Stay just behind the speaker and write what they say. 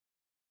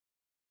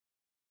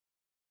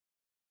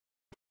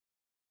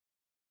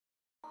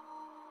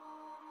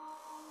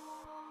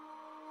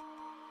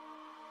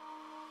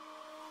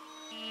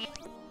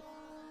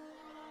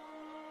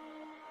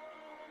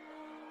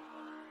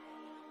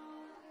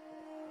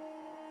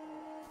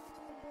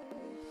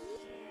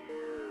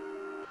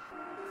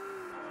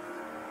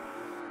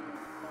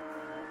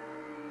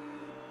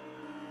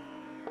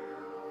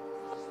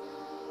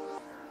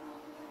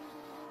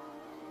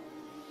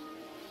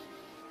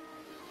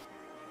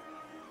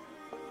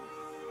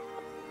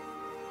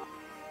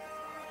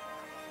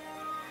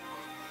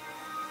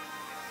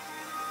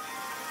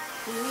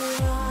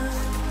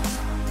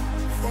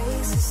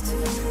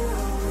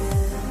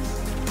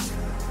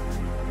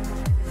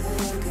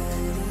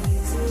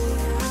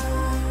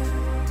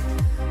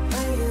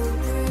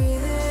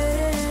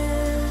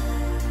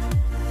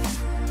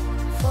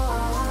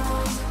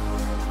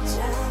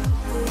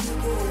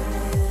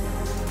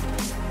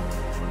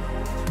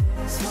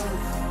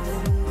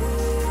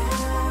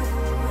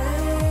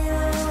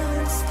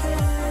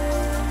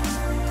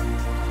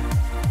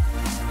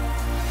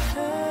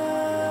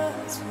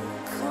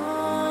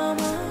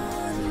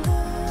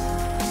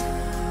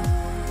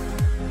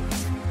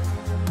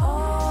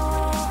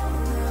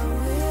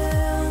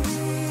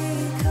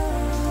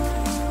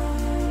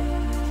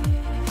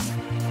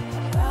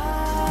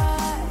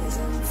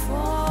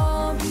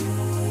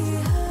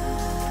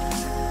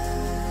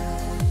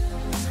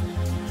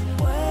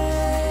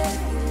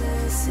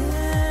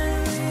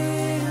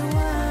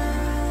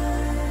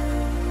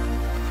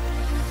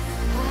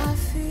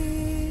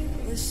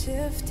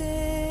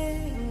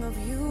Shifting of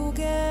you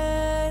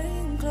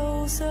getting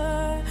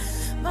closer,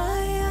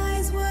 my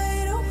eyes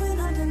wide open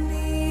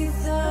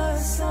underneath the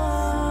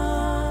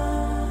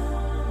sun.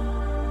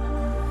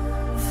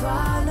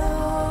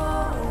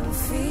 Follow,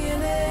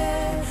 feel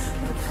it,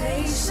 but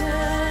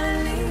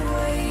patiently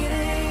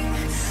waiting.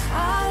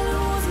 I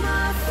lose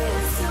my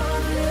fears to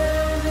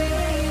oblivion.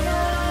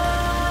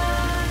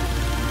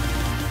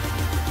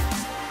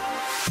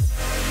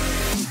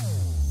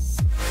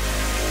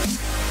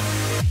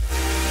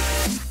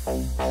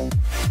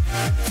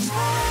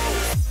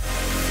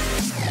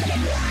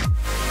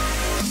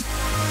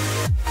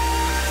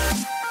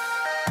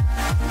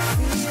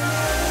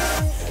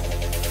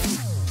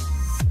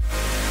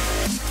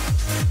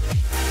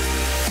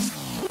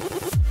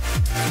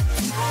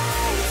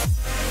 Hey!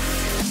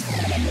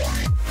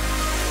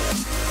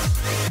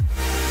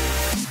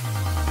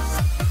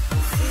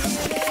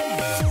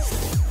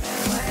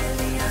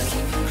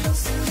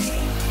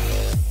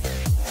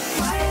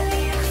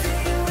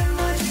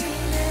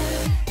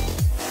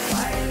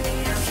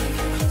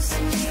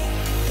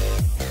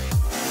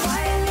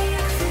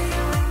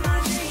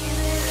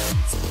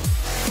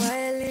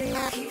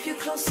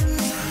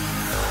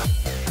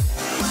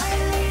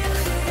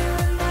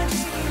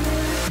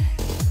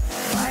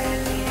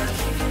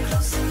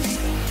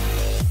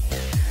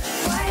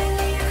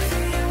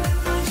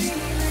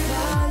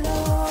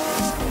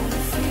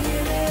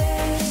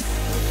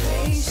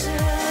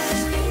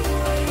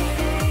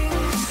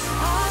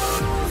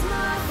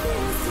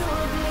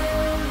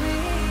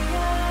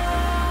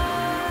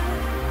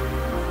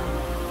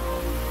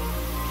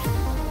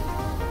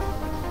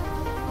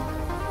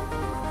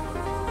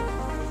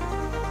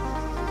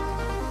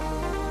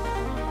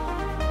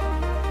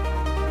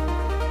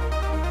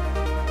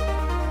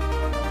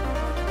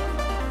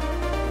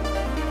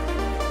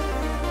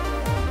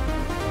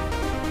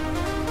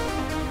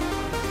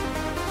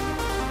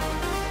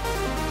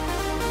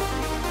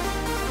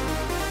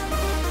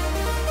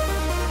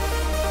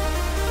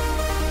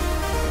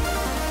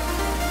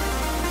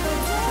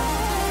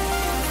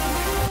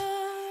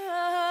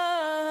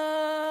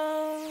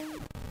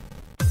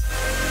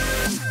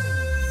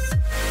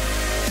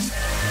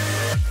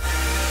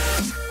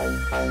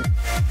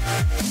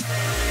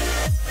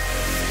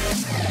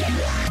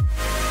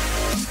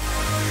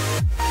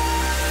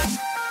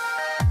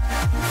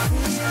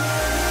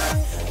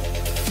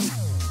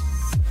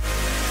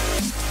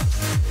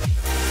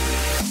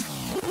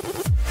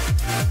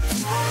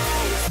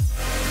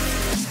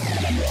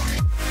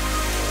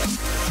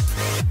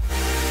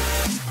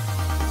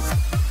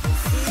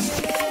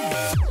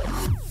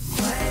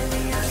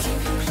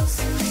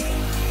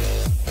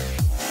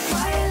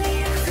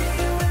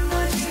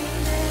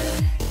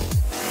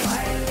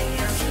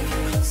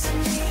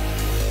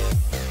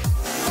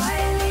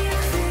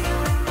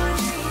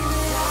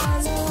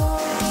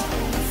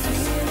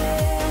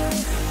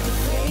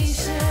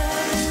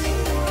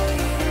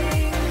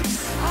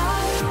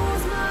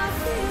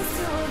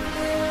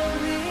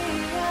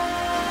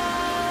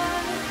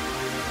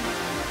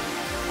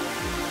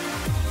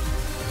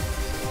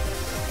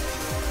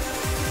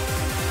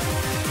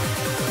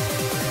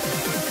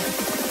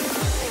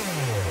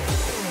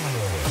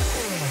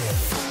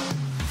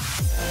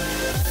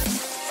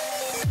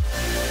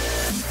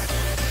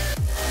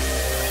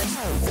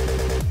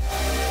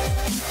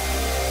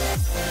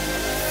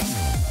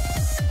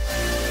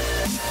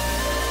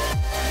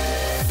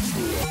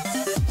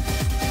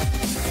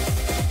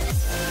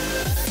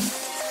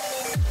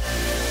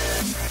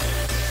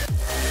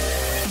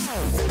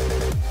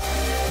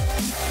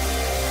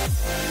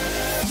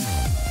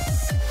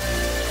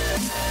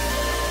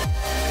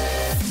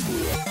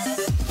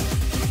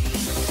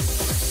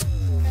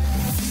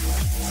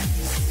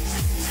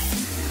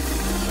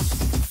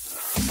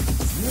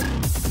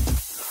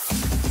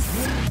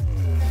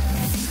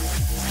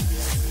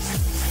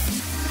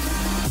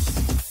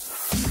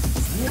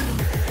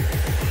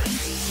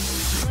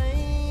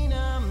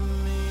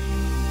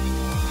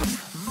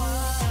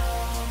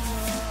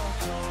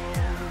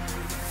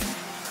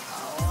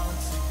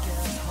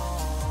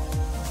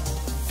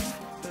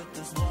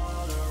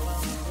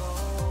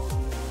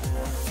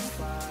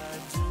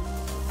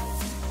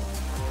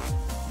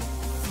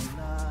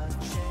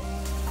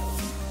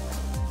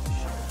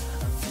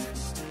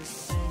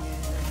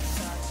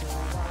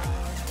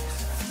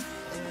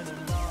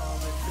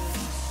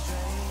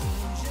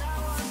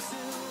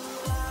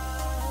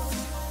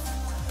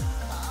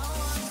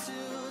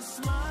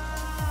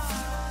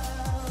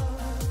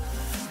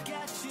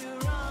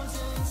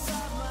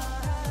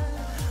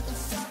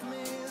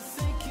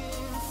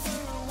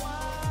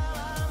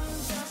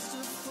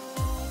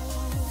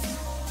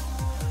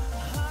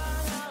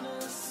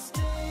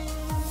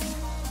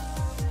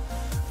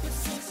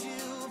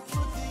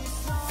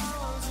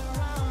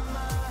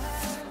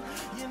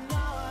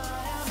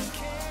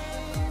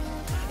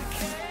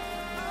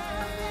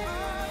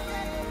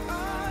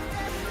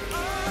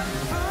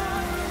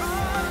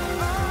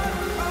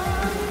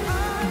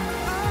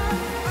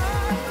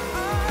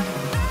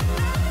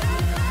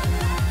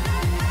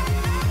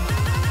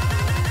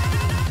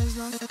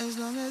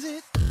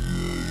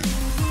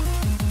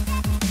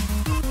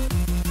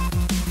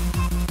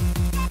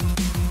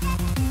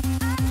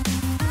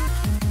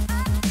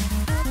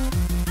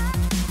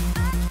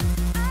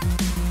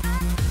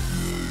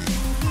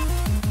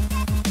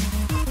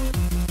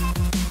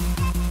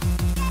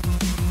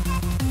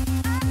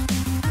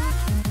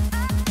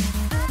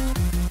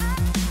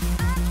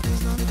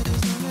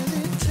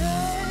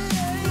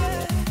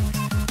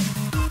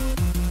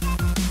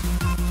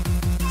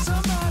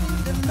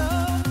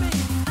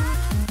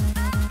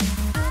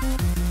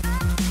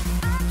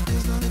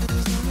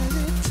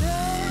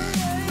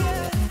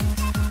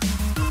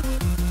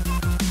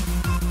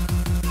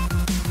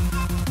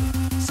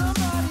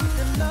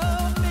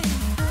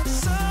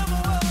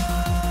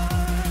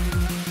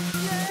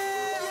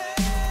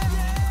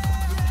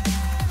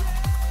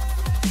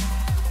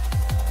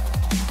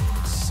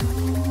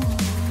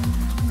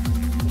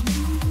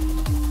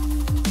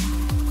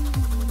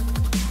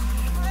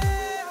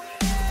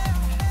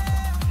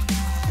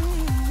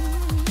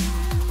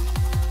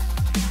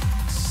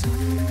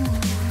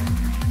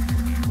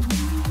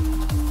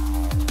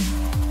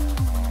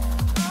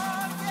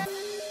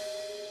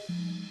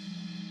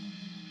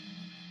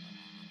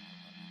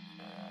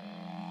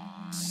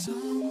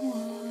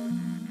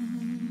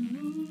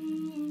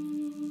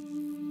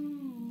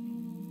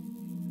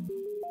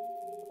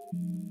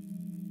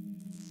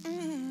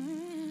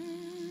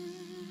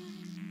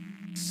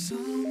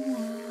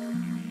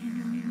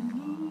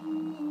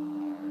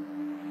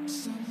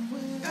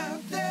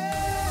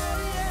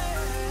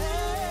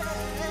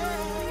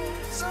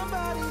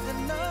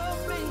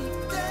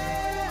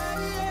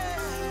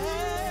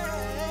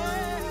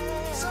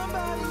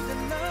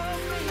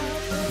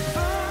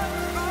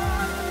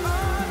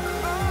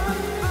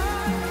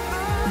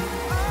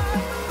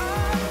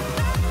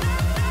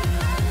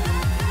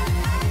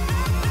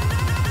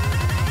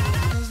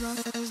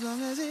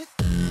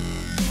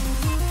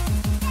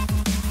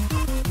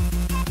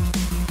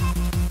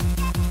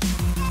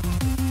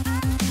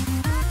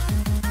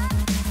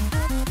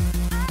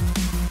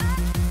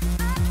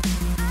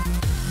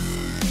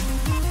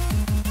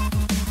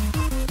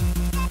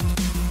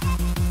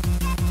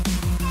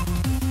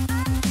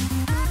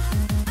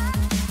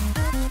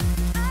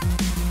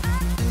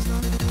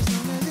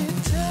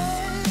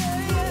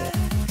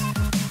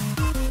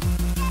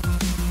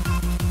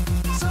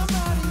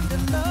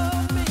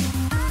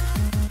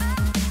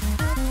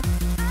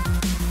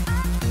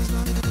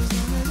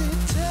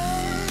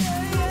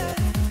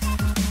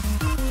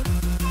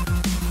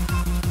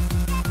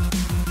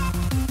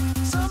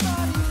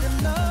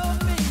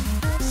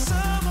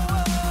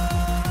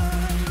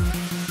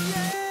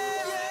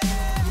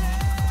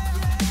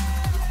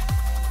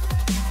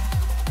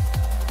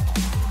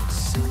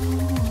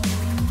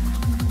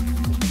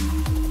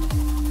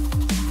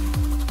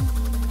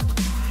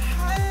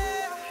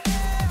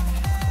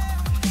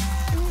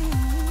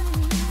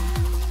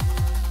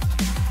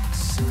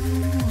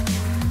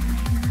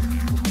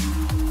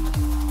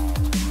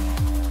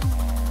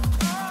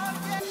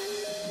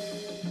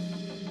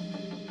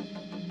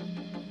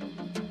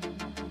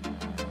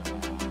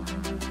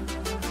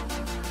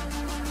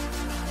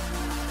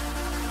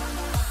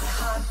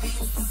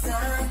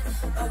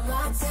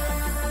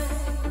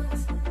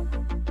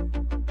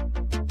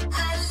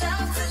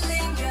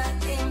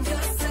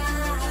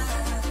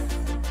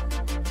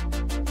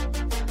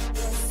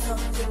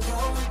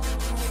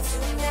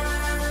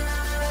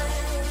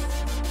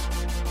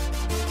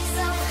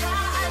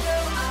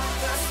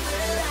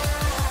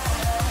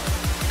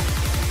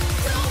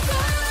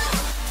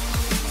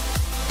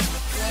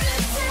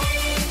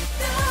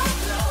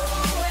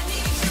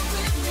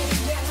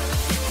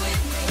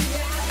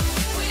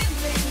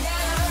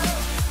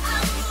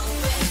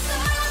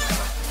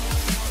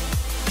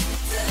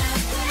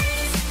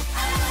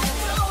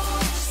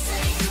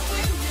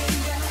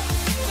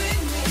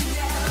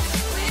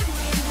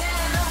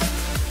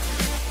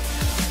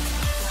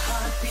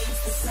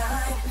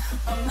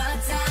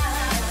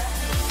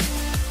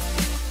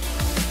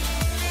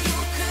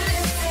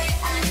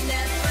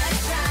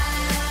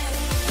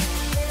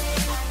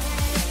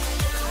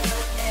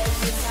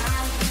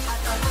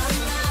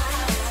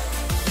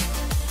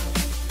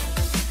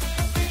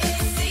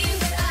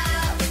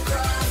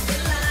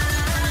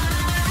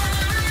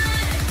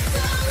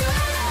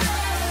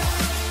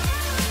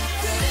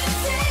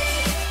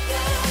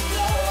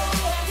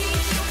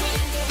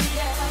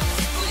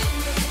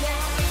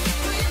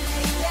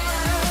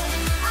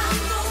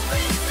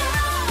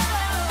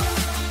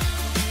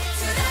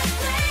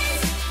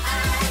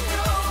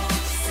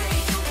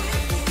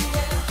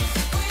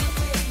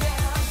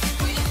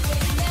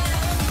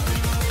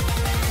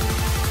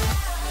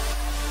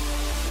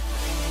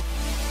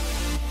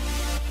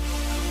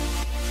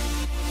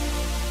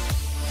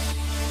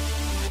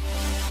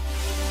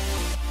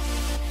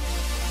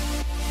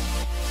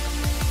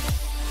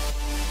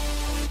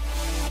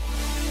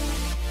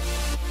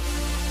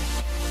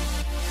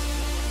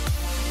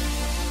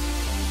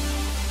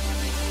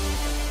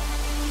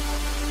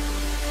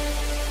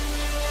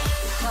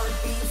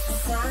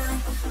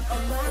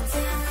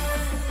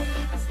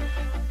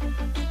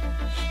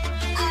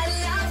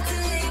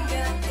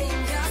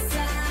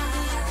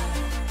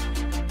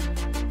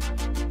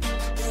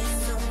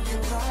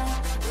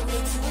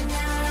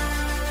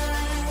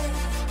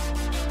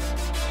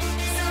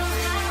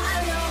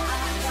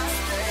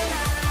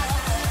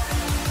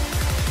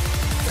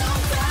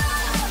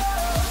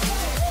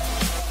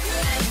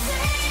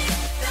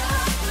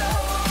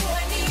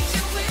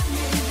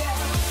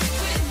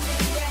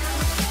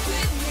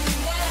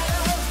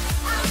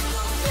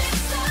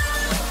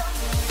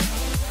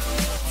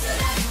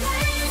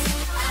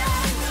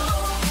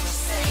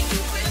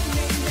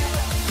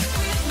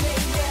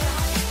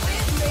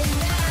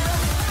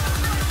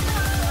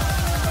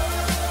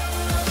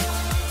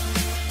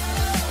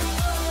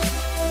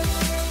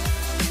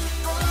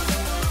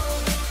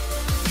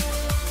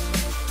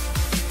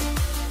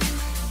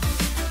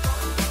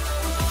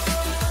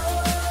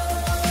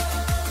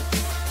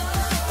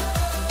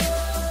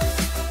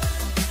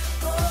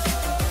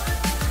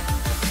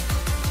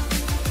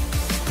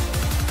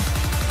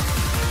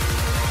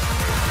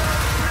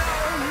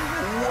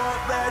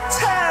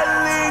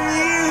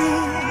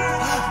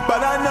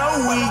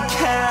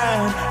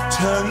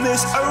 turn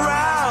this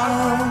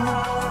around.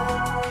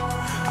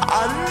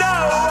 I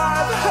know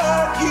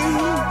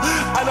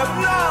I've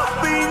not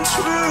been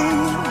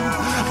true,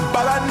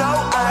 but I know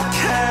I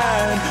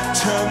can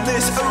turn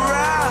this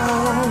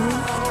around.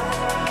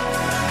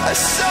 A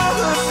song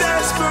of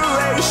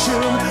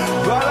desperation,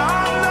 but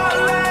I'm not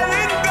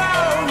letting go.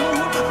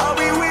 I'll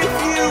be with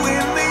you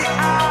in the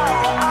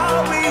hour,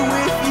 I'll be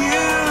with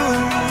you.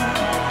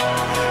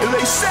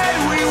 They said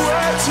we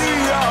were too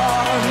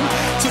young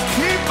to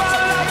keep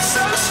our love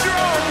so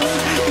strong.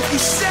 If you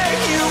say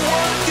you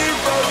want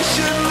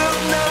devotion, look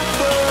no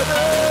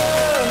further.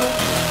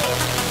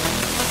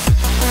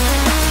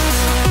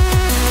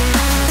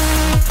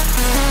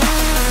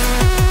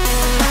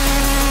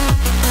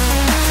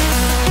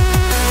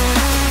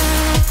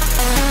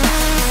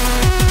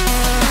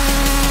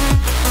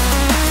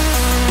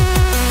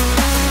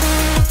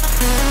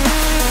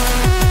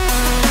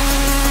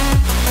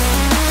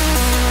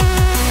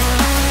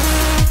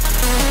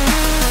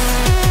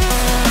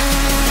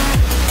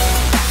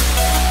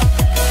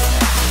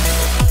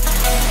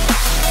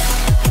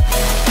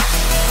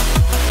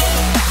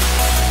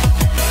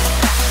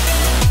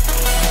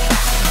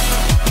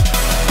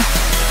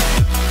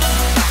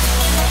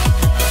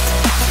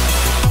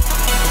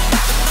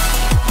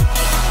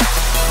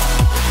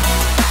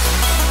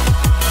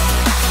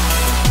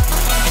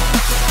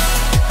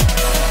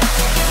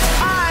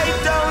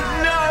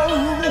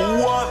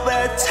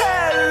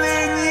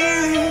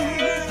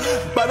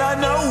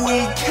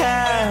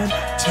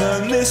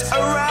 Turn this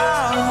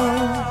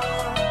around.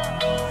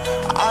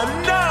 I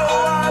know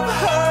I've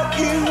hurt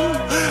you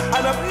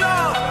and I've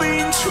not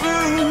been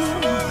true,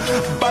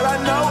 but I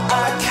know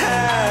I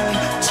can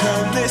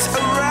turn this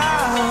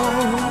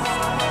around.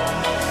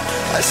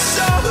 A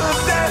song of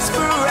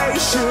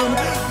desperation,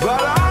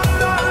 but I'm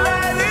not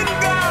letting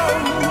go.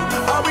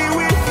 I'll be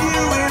with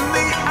you in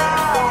the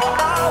hour,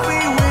 I'll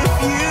be with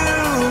you.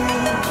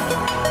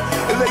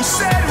 They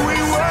said we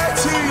were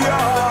too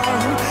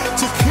young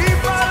to keep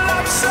our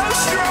love so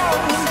strong.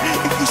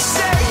 If you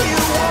say you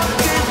want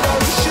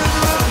devotion,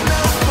 look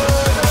no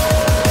further.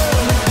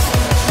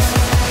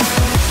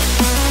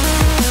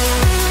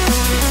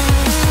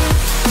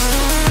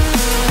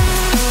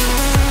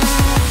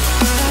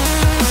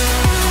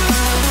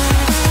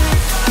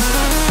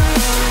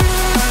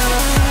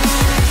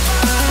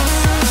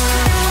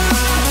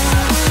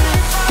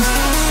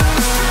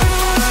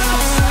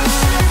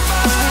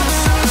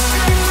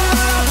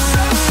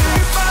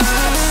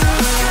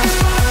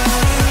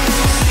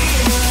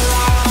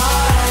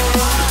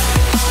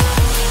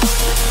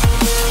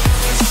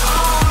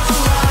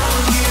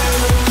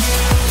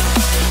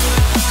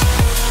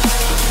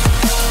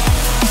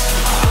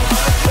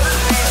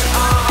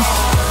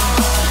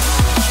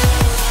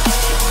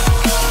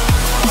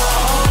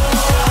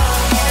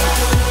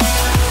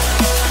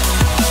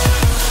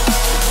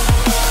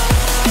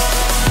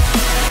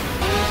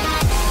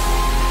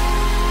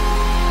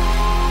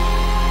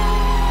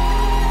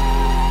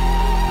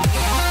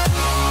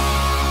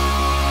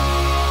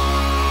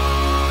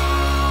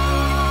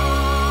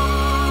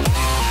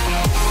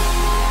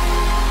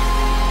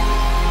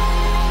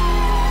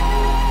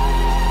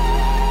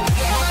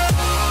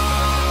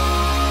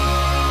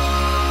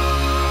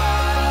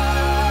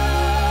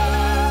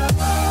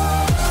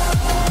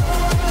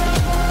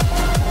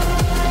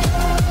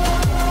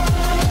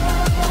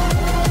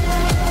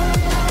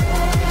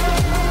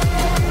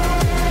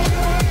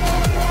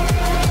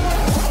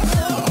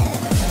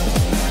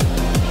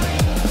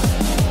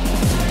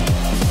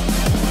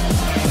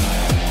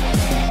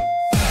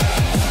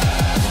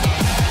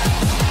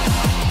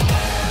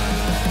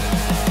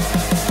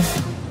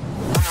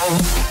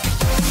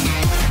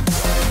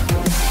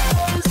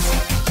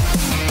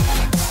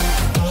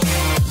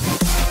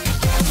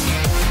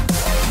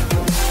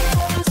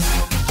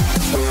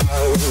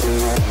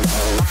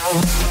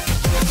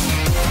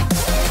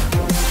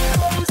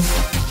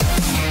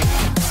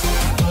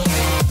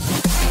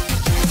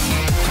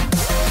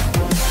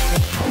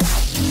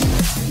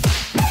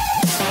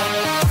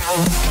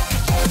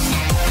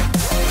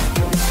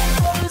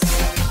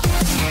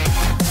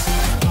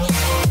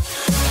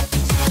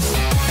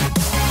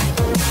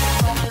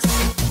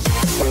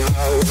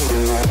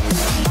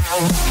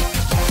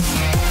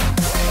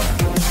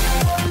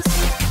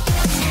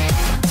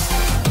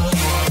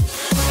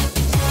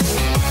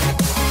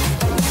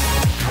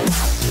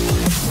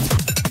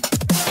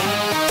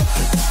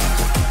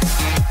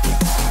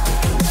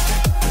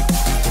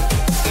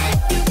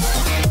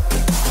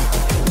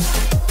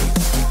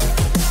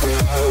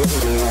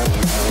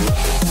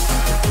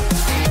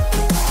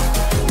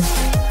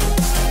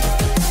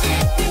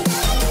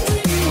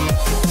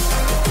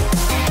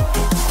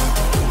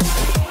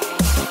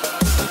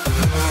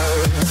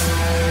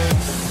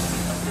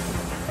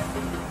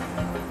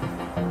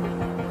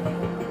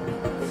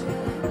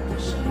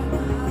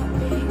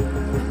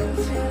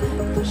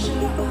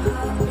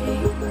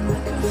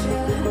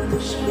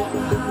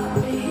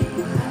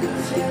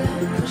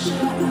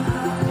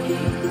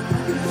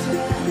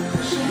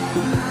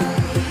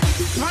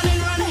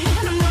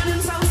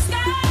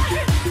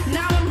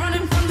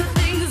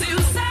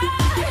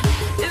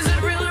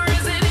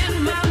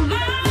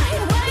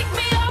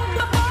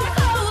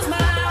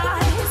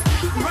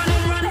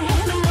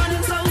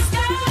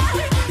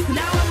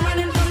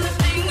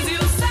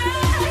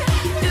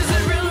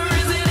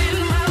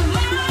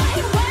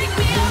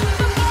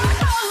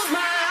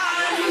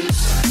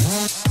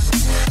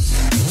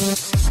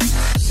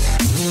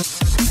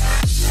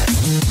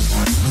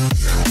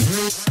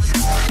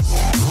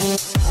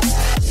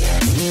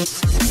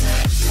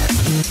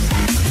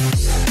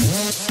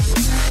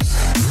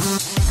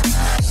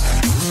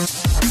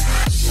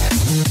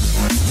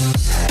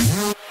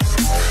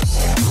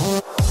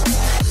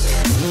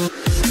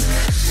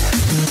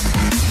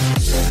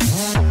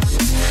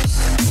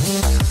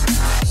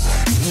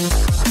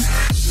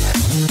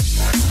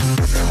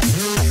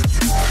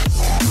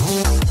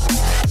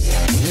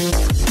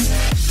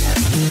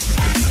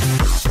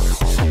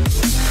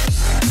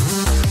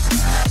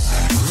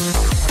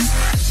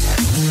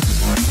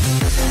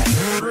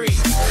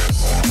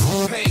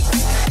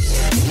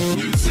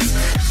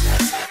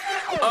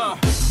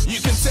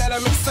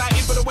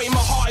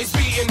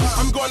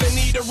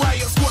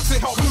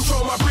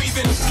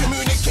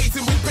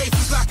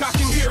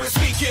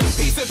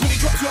 says when he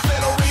drops your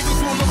fellow ravers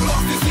will not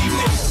lost this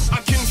evening.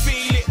 I can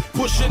feel it,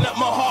 pushing up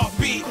my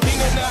heartbeat. In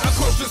and out of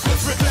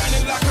consciousness,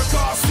 reclining like a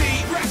car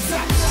seat.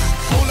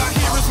 All I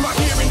hear is my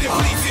hearing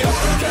depleting.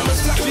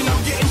 Cameras flashing,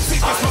 I'm getting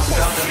sick, it's my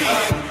pulse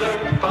feeling.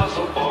 Another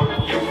puzzle for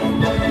you.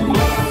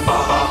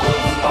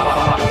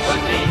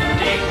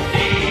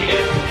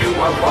 If you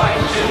are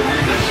wise to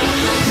listen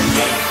to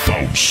me.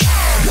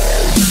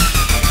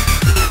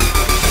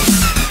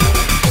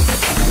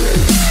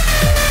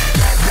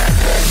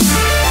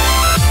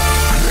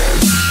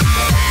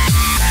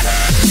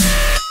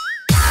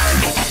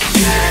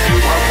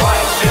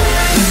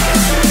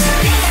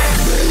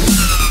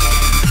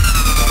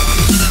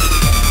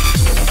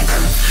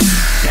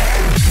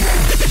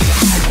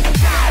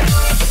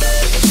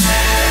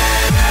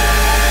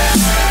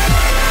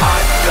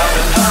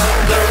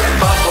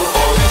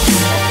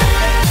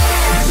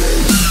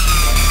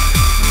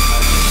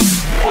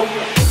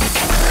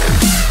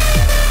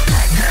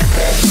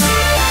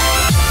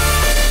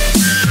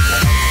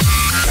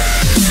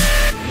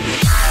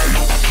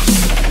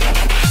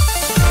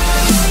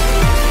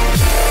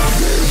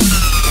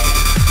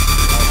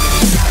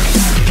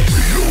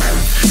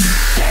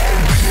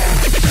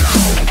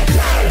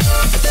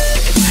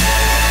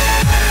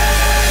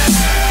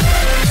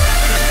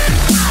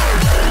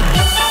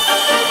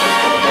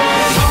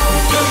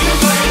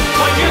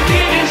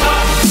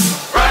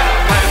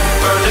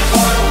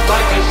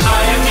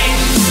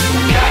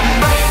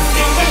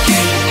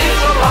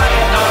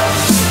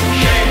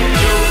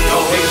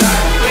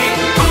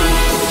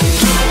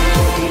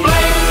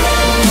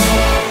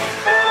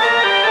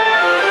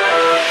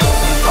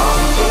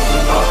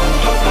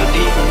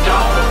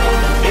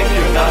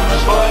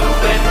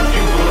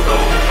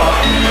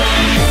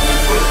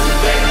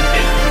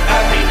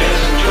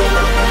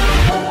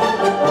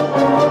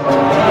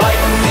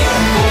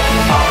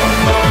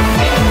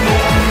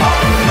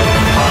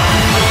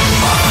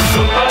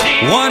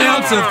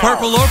 Of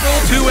Purple Local,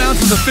 2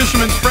 ounces of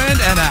Fisherman's Friend,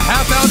 and a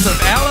half ounce of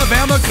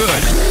Alabama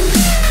Kush.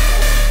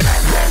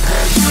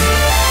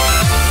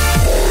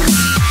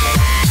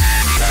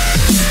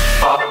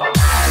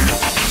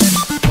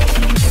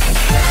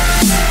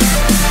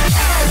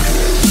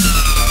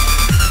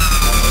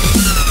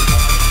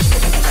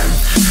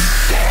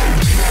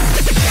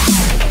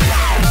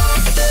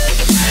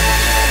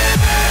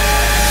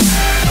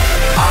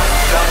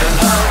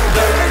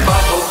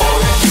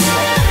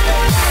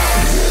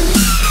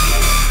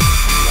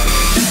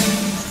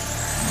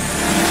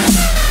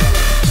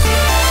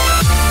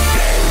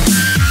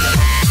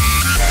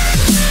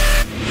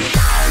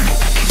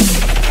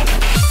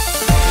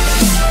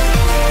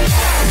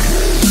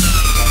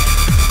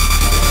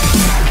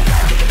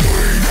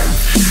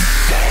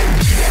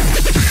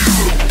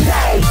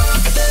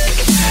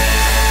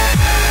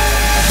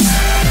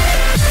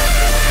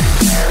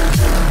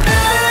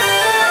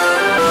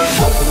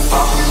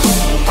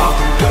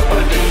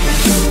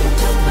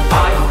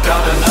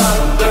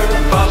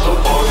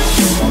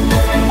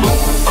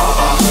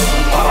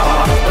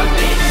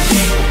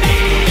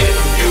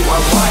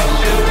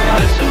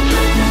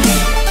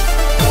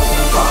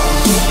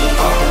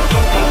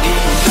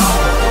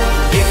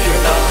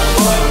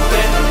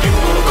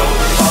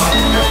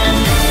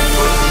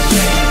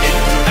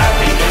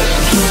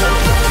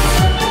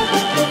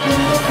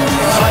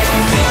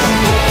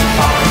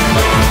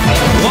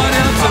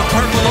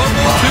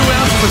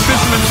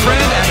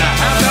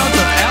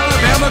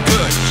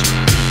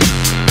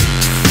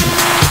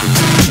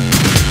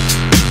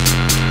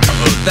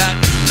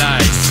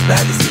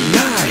 That is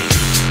nice.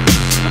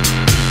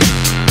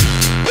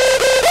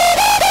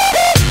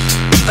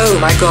 Oh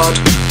my god.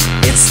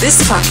 It's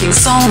this fucking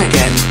song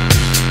again.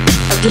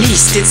 At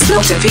least it's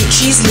not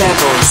Avicii's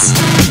Levels.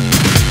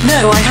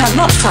 No, I have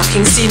not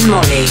fucking seen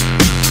Molly.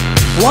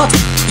 What?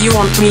 You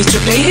want me to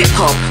play hip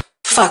hop?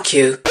 Fuck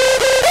you.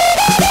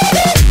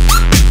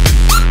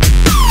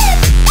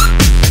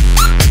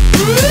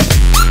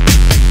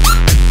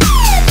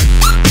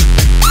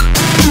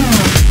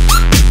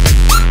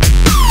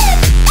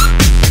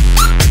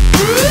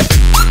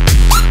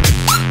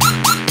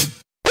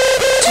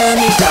 Turn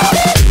it up.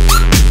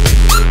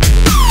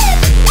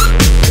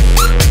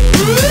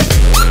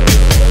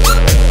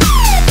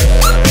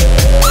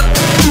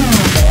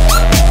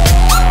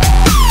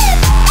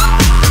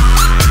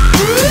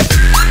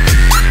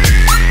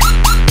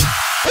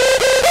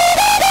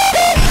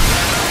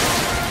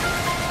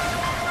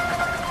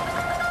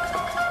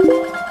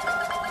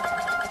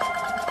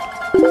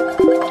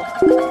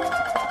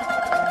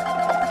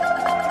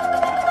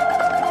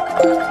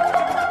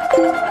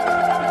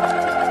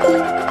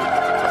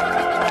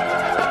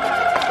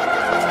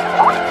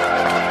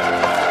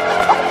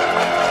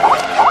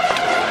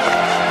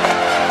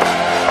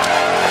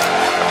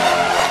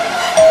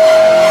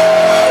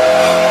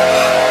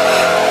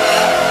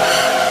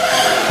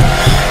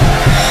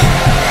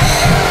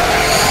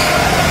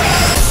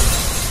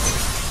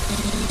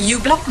 You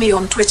blocked me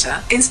on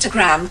Twitter,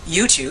 Instagram,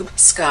 YouTube,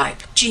 Skype,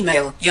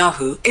 Gmail,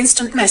 Yahoo,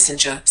 Instant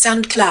Messenger,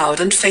 SoundCloud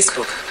and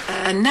Facebook.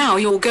 And now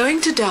you're going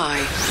to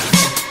die.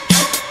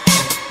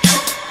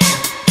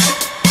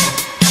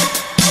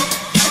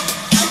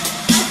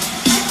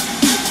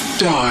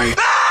 die.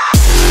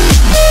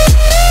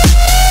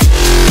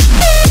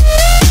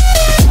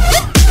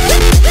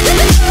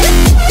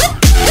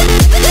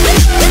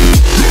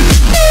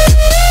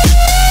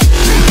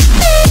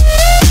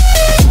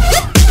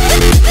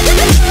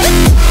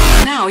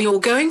 Now you're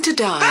going to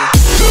die.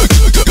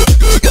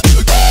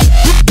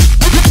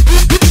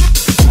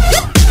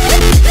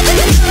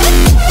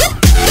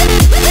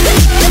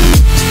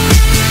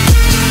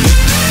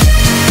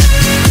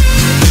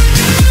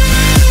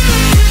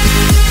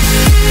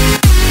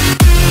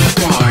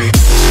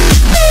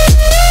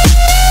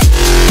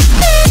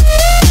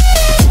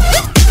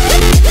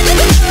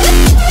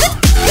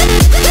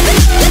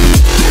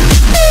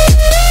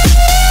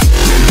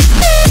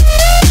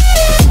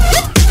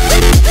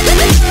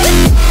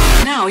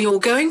 You're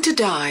going to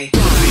die. Die,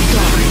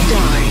 die,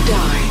 die,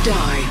 die,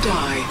 die,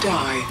 die,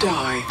 die,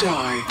 die,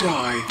 die,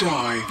 die,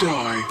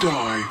 die,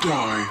 die,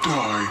 die,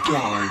 die,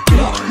 die.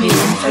 Block me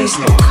on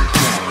Facebook.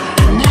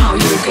 And now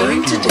you're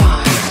going to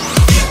die.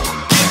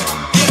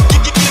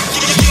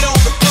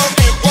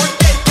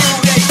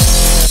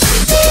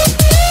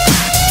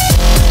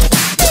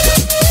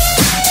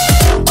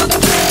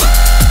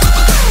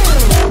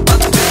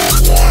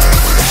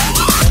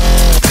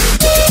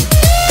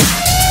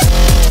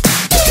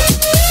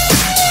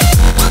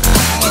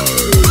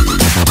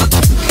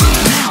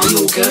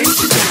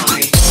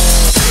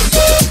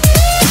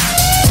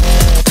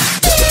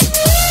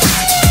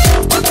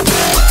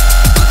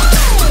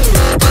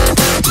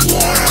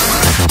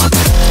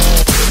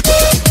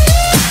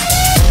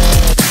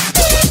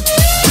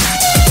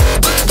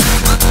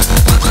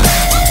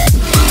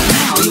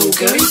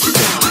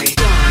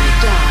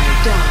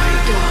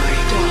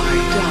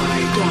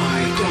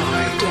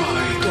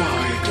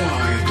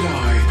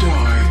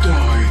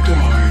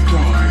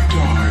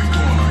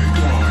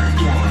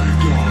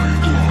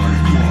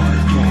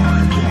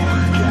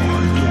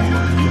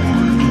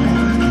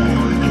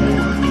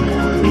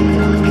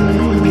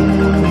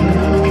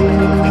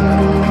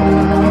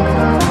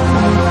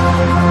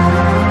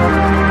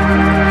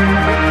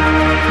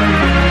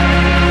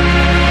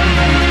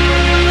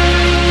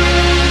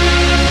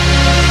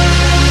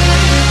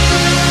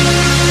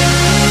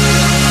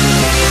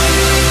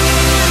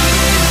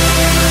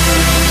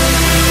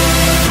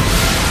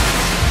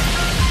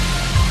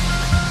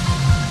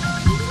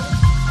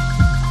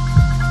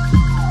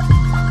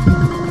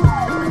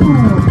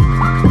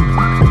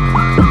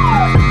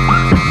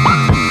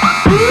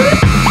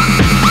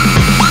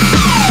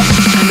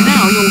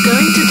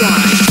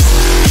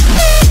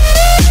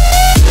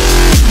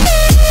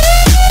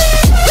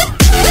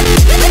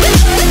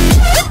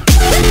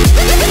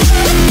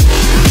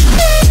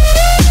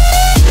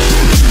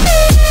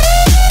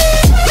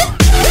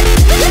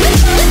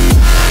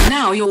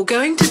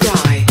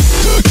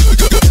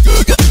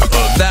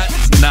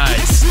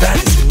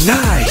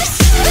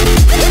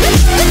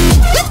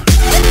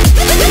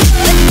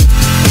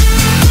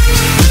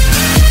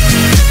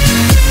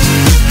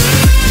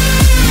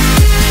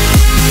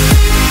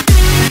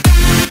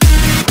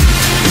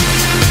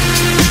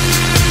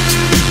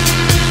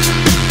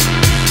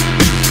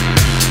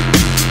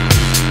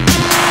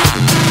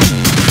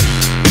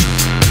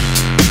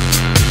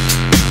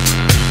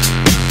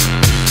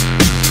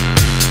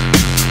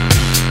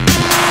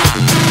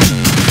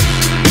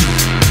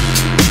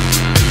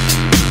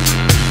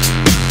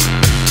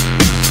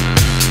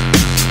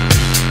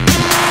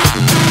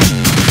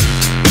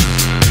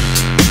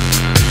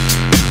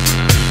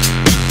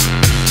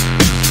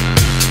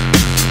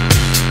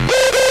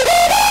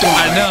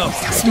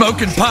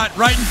 Smoking pot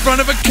right in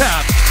front of a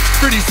cop.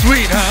 Pretty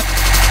sweet,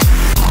 huh?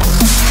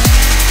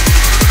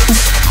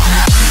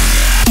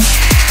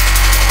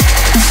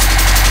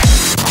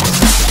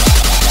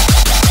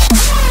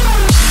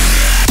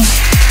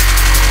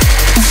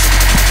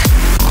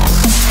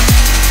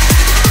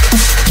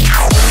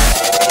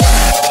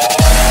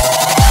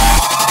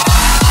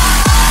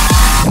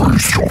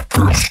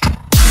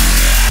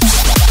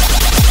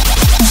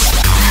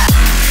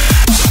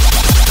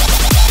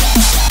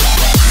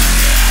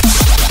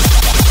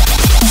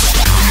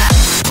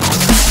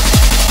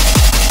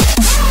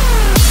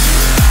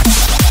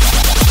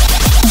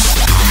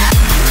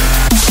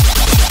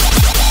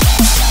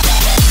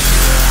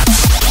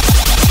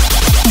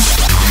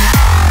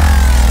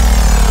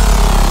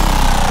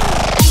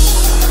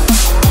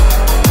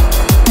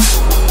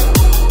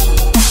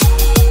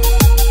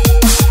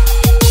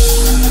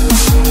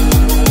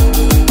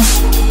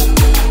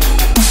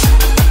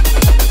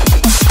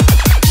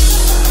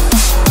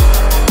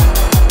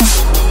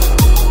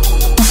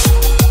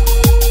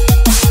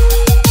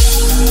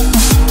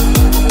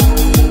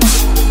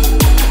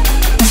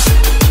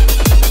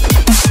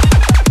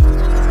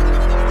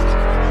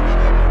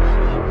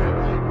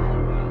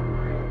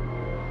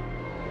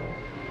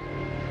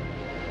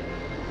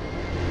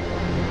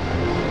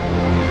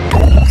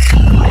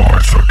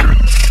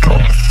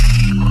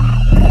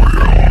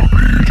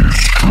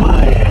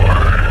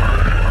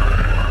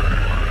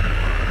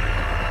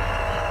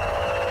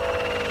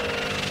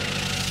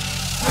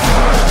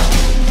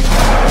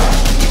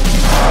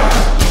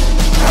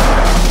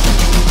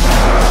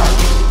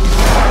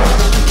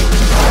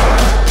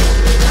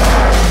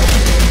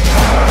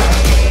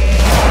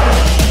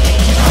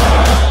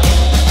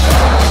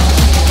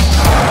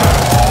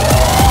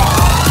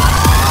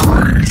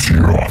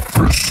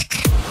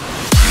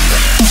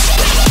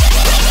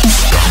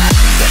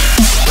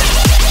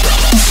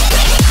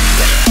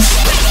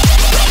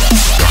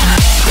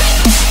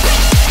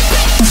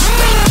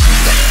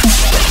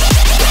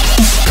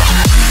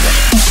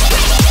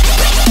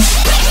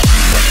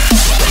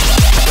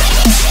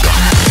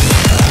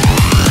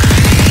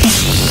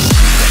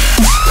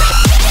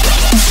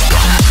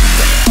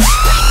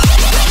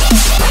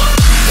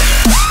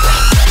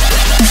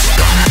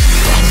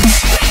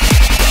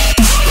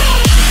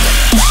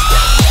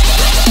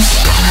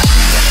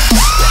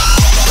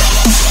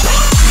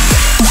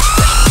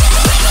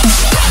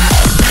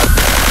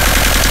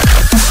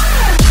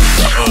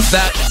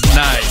 That is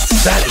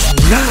nice. That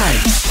is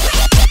nice.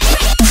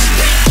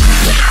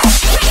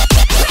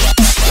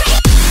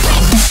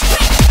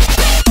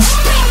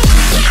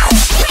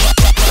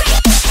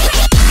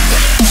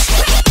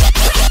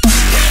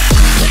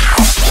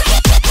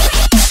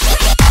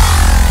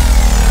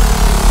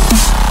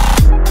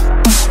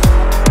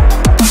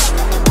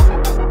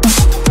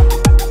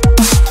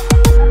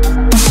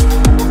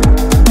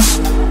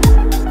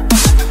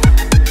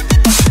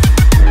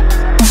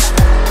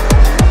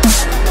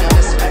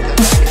 This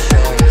record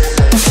shows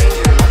so the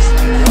danger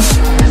must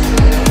be gone.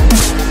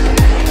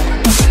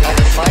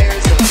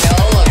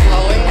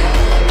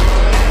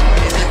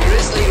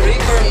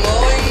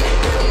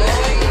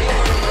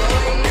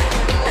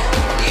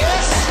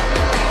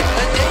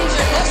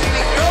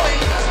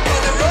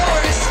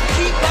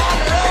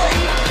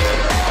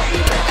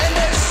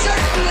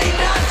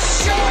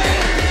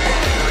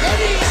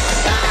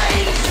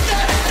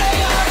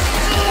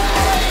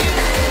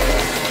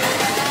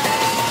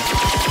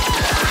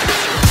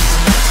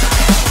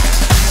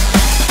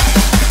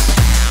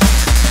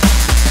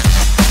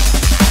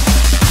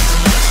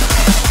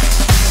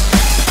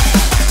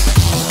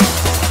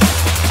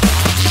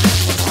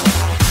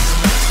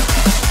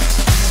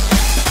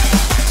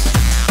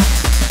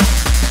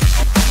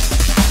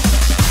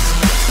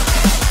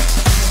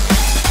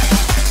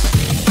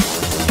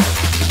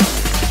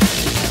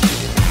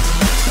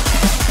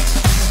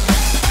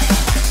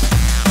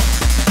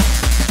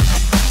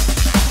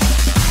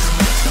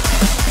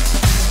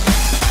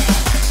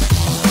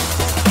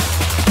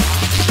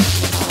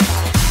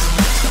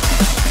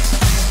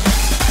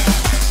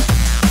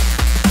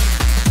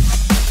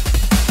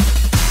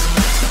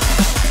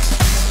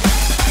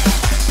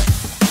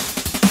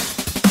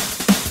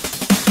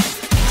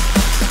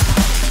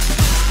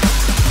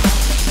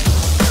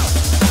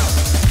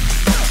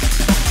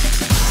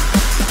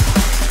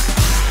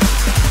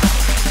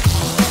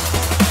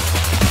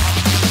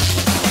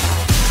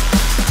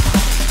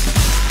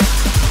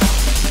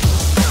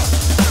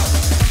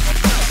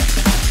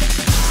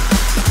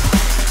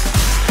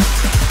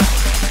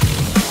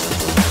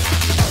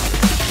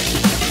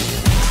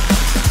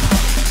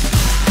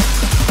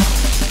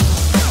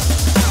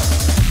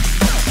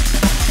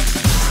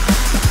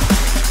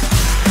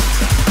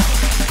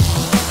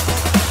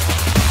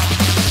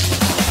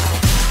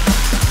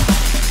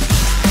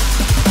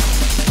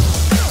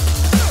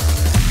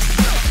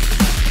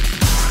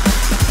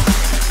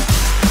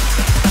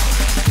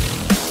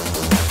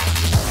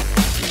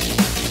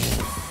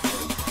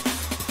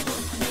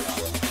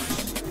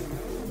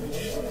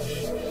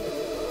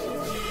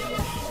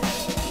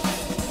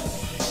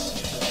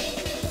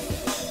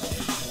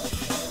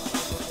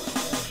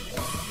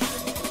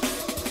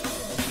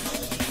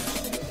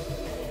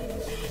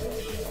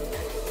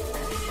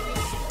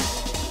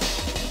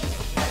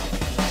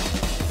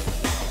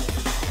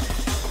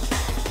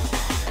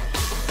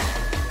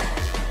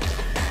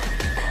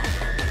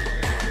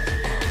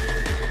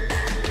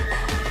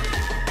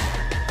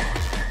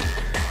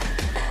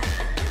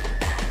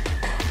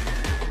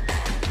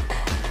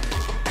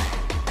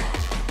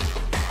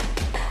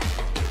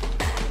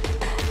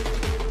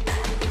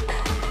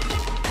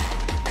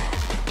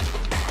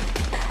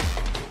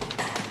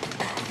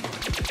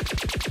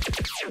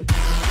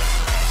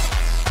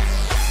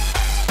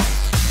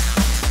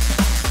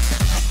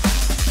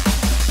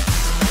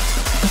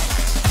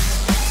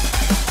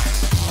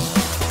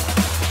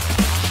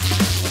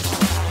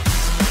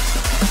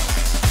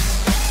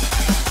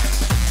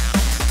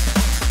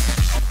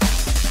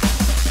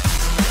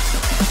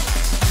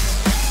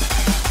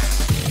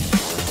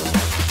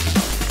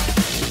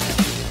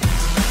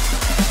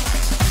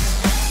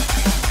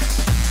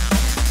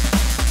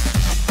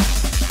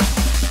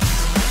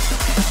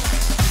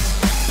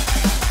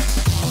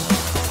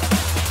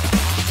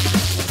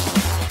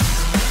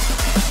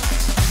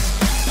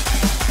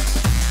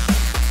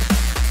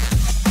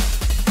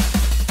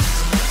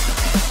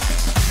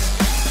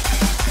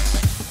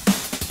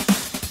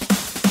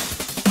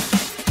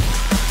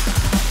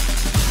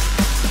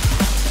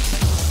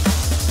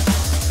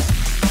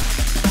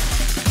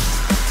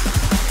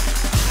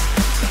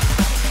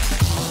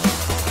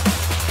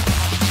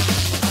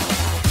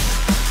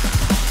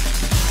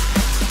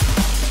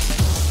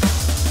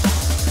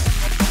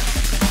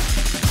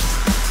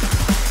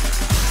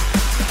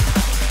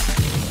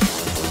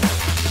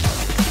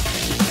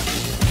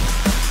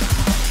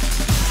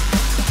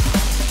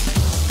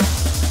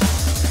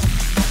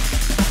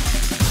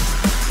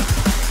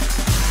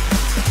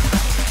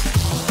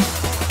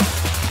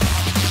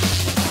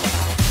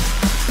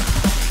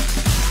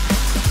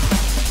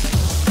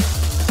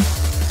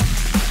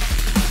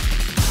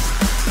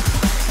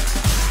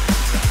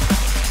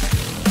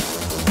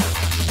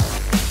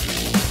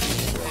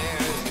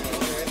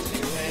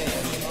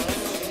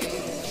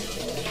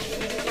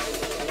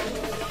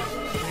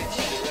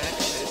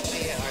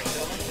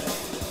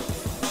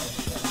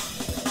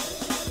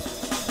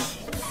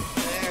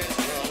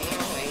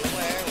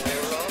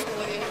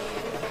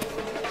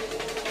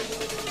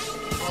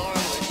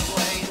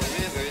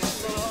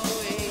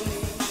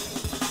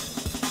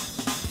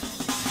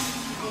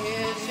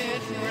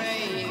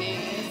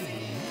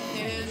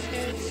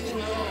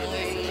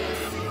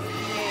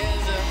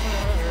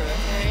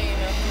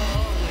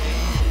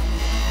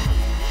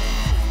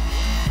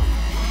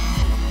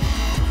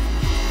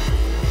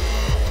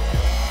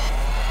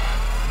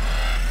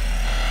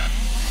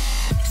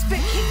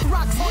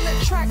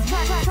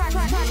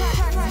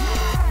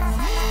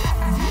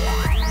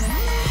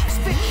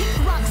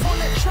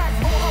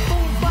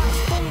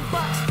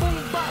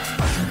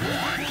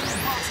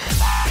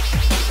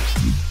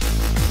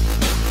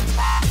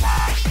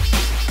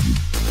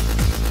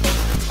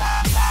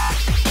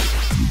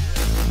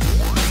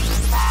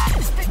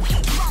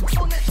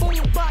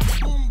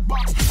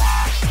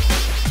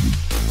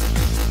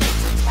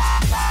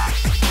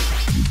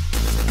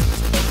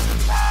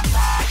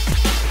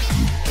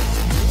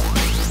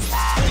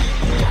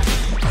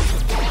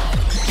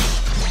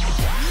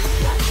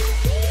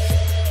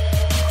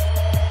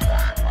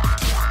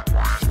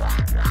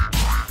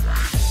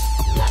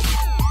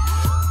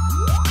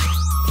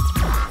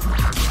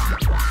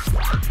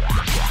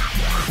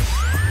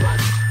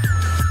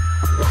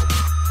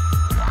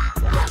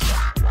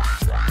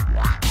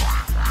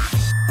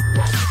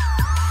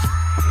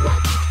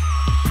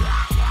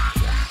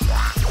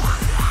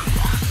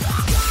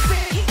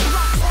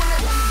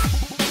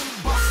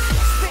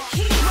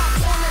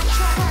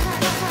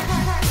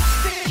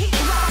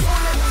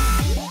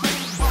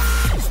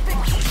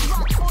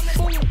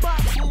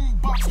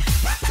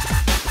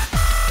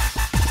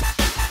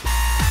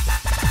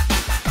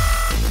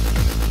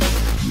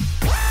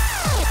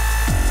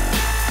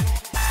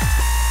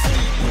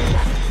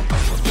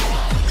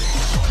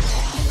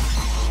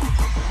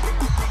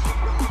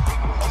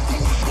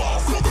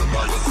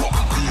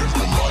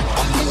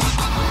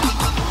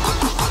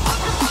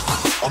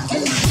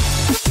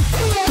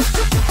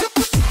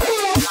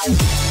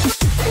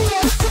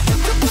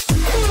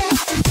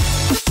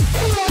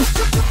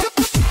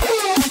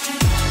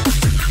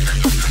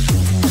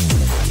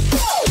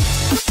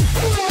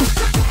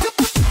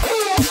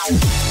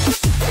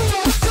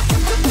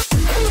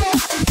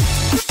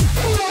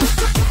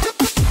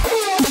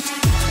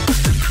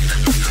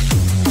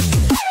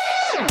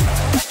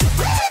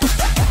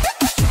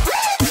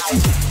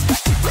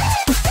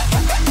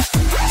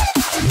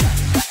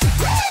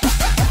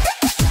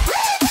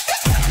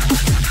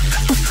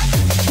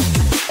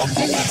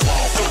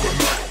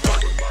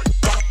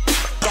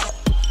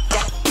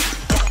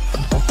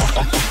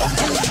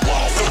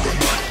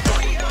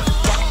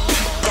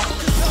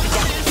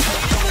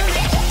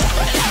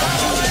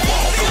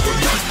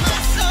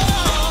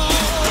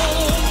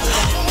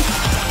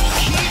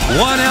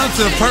 1 ounce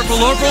of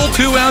Purple Opal,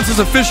 2 ounces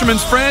of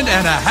Fisherman's Friend,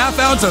 and a half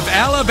ounce of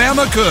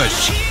Alabama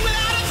Kush.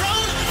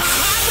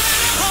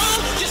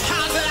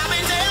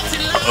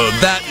 Oh,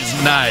 that is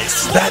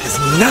nice. That is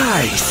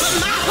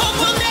nice.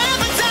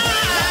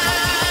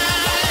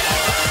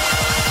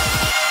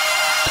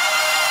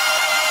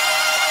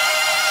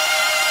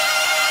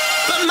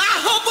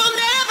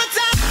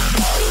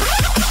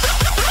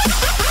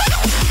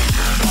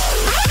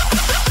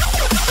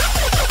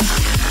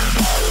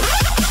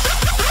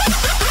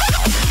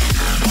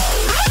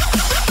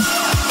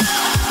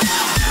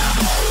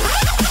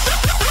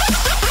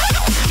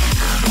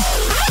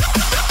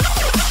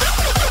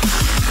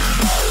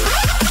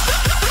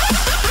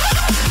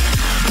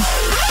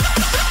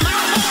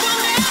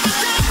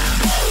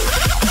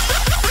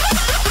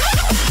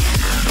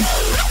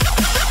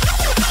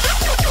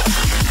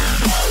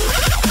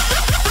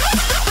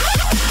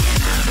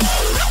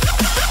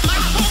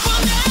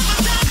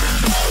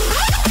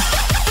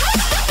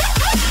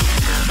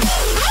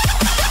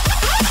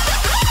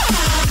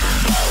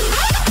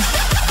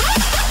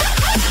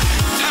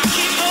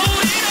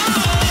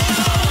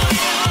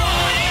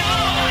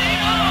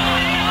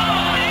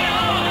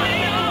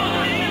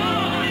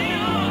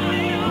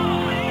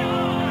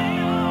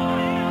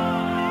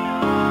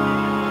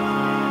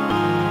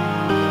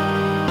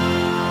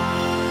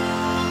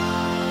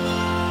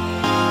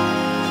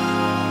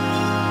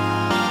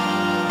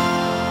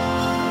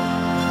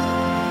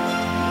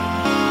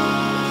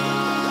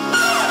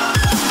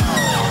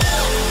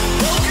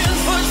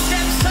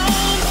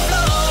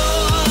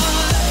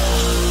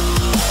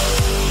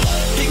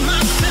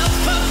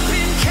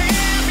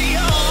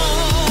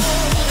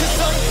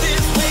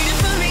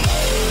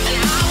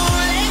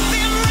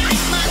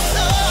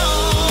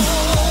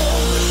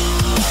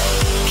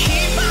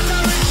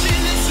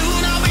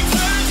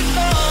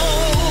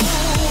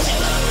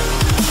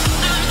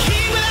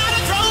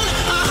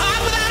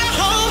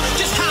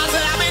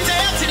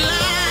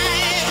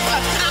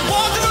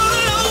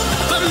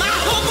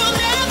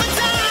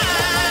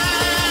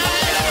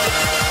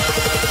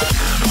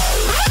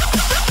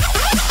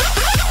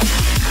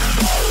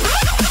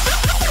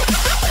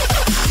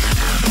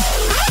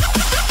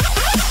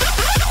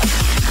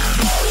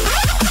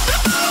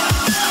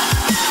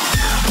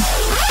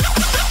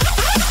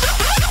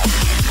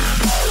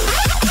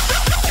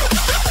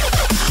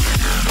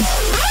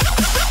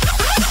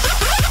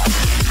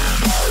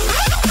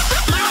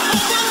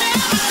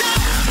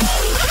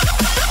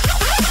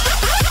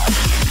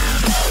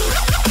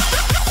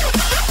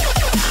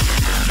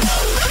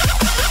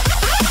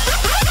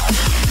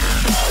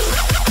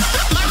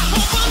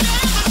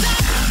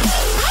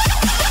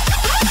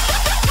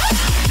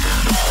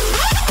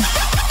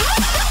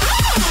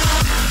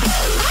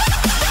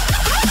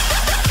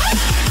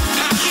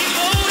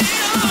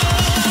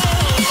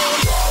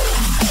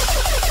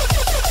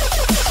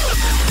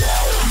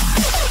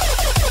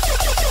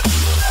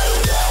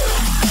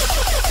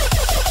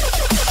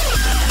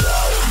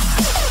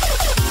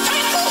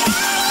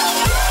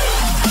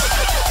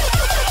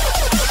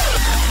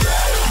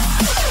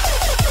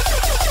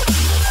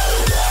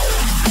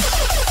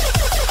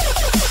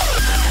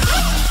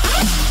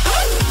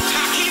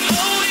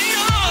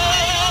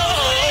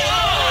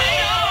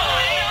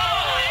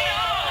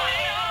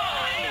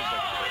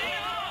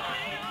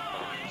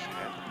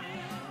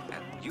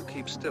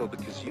 still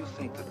because you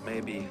think that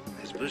maybe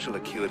his visual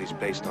acuity is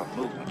based on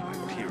movement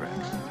like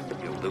T-Rex.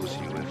 He'll lose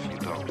you if you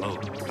don't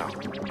move. No,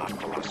 not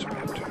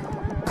Velociraptor.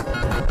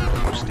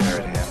 You stare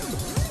at him,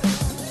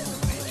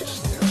 and he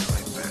just stares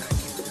right back.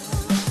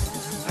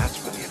 That's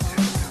where the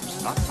attack comes,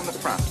 not from the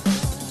front,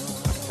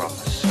 but from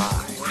the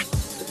side.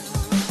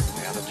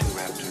 The other two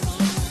raptors.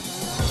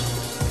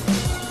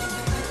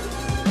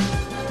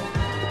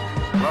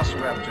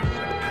 Velociraptors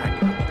are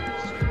packing.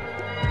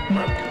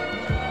 Welcome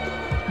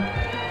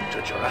to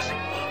Jurassic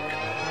Park.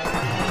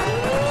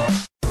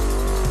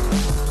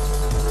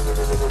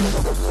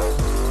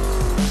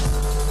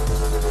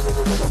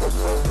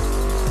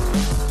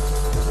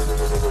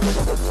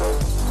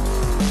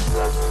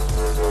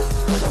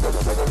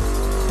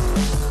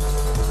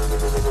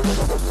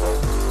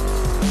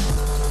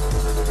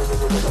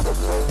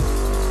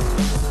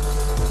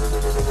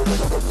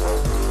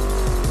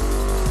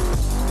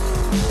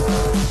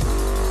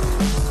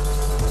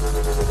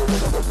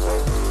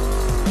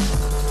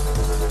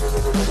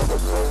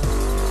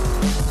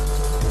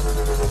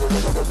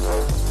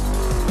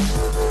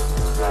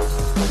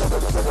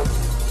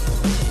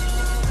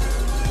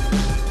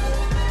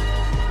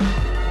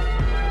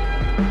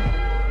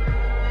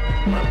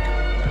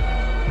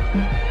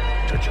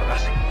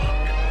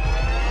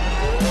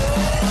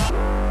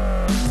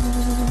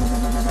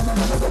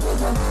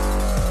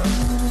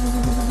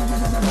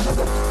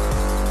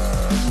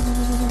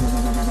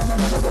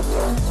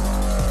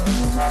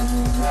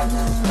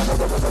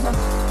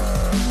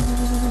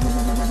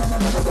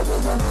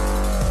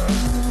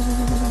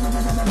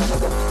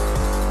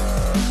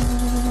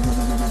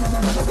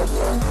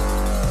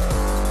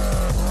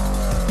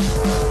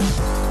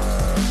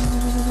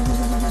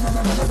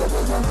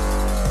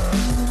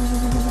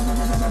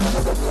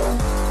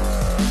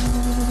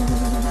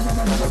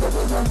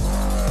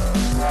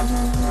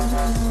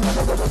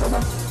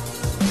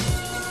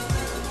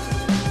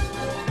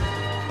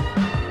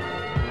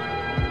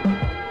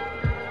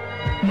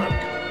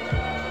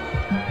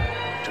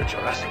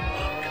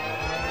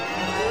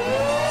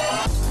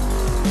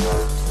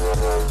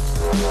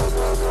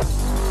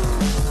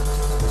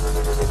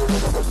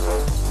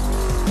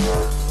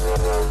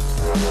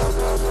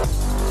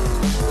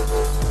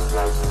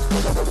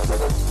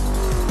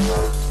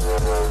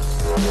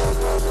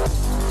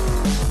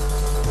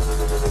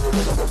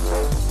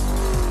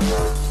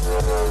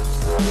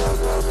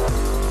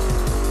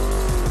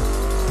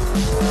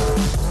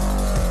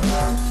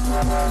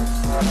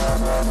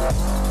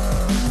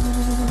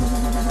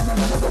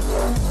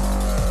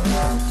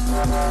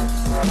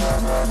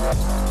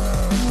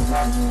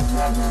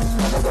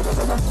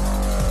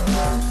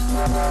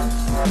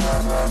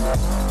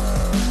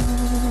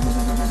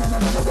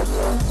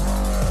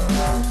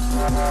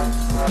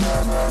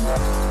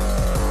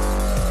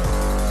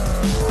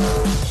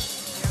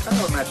 Try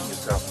to imagine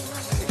yourself in the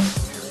cretaceous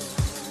period.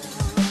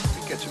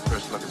 You get your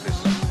first look at this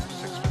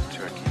 6-foot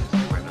turkey as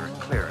whether a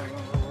clearing.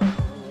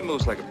 He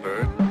moves like a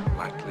bird,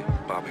 lightly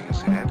bobbing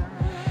his head.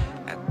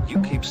 And you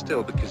keep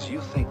still because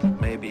you think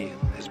that maybe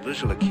his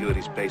visual acuity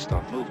is based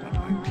on movement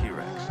like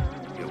T-Rex.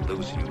 He'll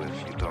lose you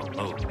if you don't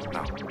move.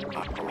 No,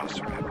 not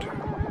Velociraptor.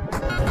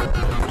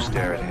 You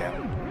stare at him,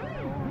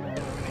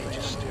 and he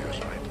just stares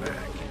right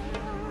back.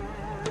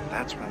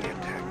 That's when the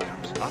attack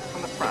comes, not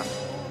from the front.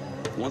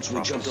 Once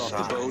we jumped off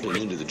the boat and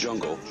into the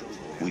jungle,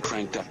 we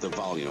cranked up the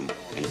volume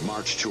and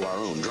marched to our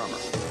own drummer.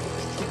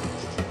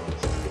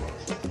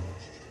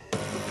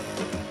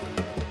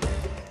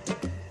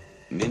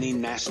 Many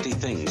nasty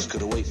things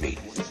could await me.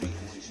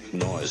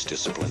 Noise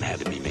discipline had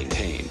to be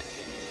maintained.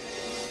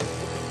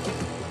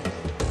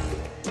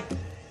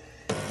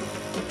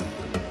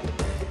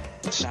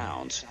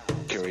 Sounds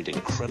carried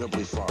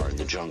incredibly far in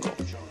the jungle.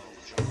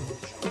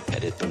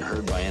 Had it been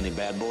heard by any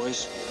bad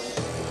boys?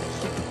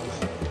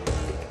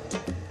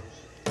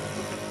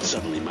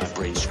 Suddenly my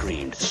brain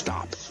screamed,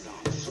 stop,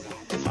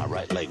 and my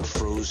right leg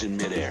froze in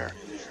midair.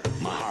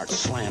 My heart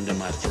slammed in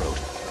my throat.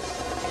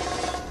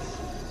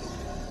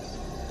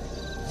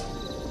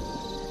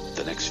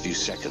 The next few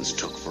seconds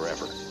took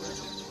forever.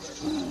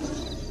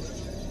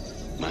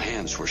 My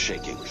hands were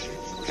shaking,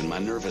 and my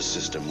nervous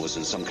system was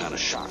in some kind of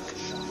shock.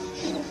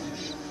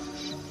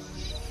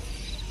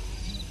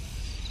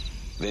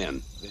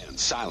 Then,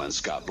 silence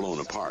got blown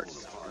apart.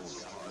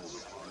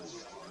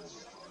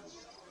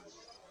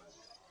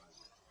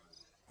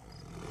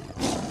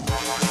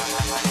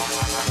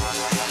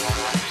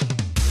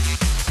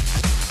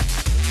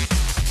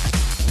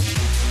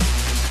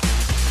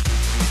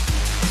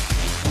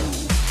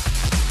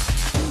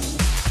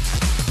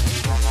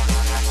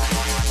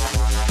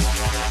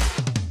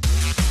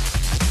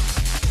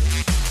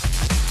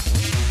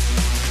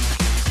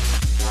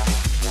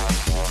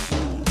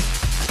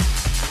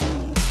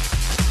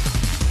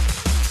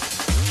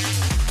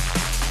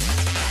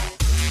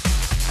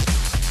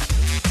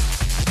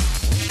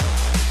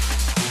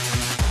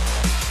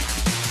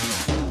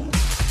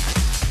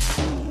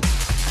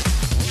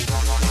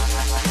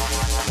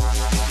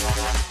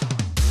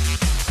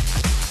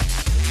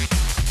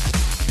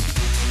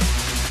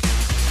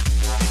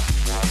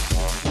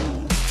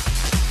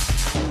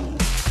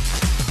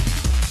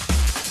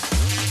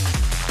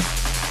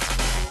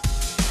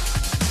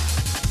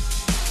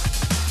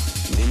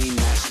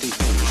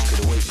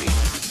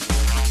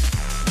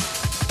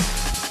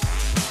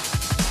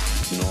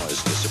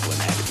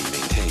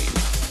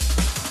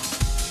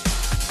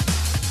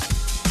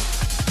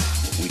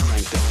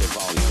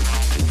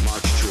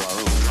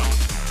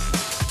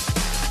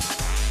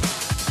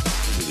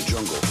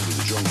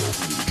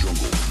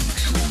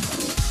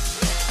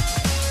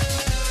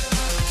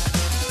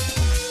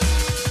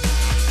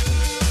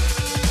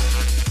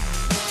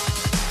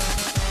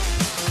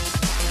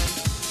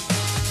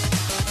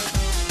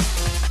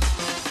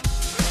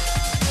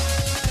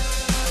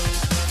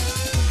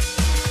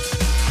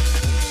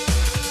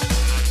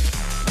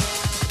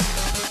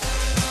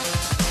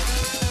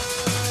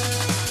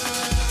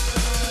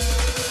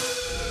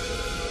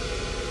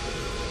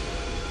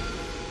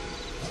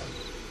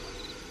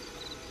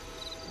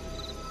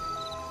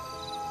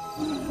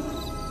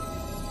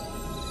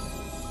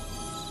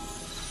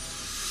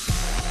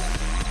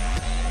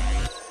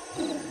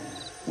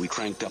 We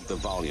cranked up the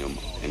volume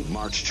and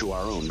marched to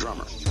our own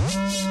drummer. Into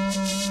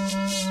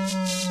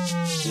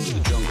the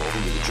jungle,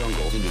 into the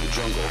jungle, into the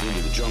jungle,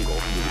 into the jungle,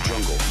 into the jungle, into the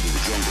jungle, into the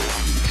jungle,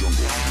 into the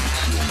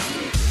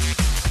jungle.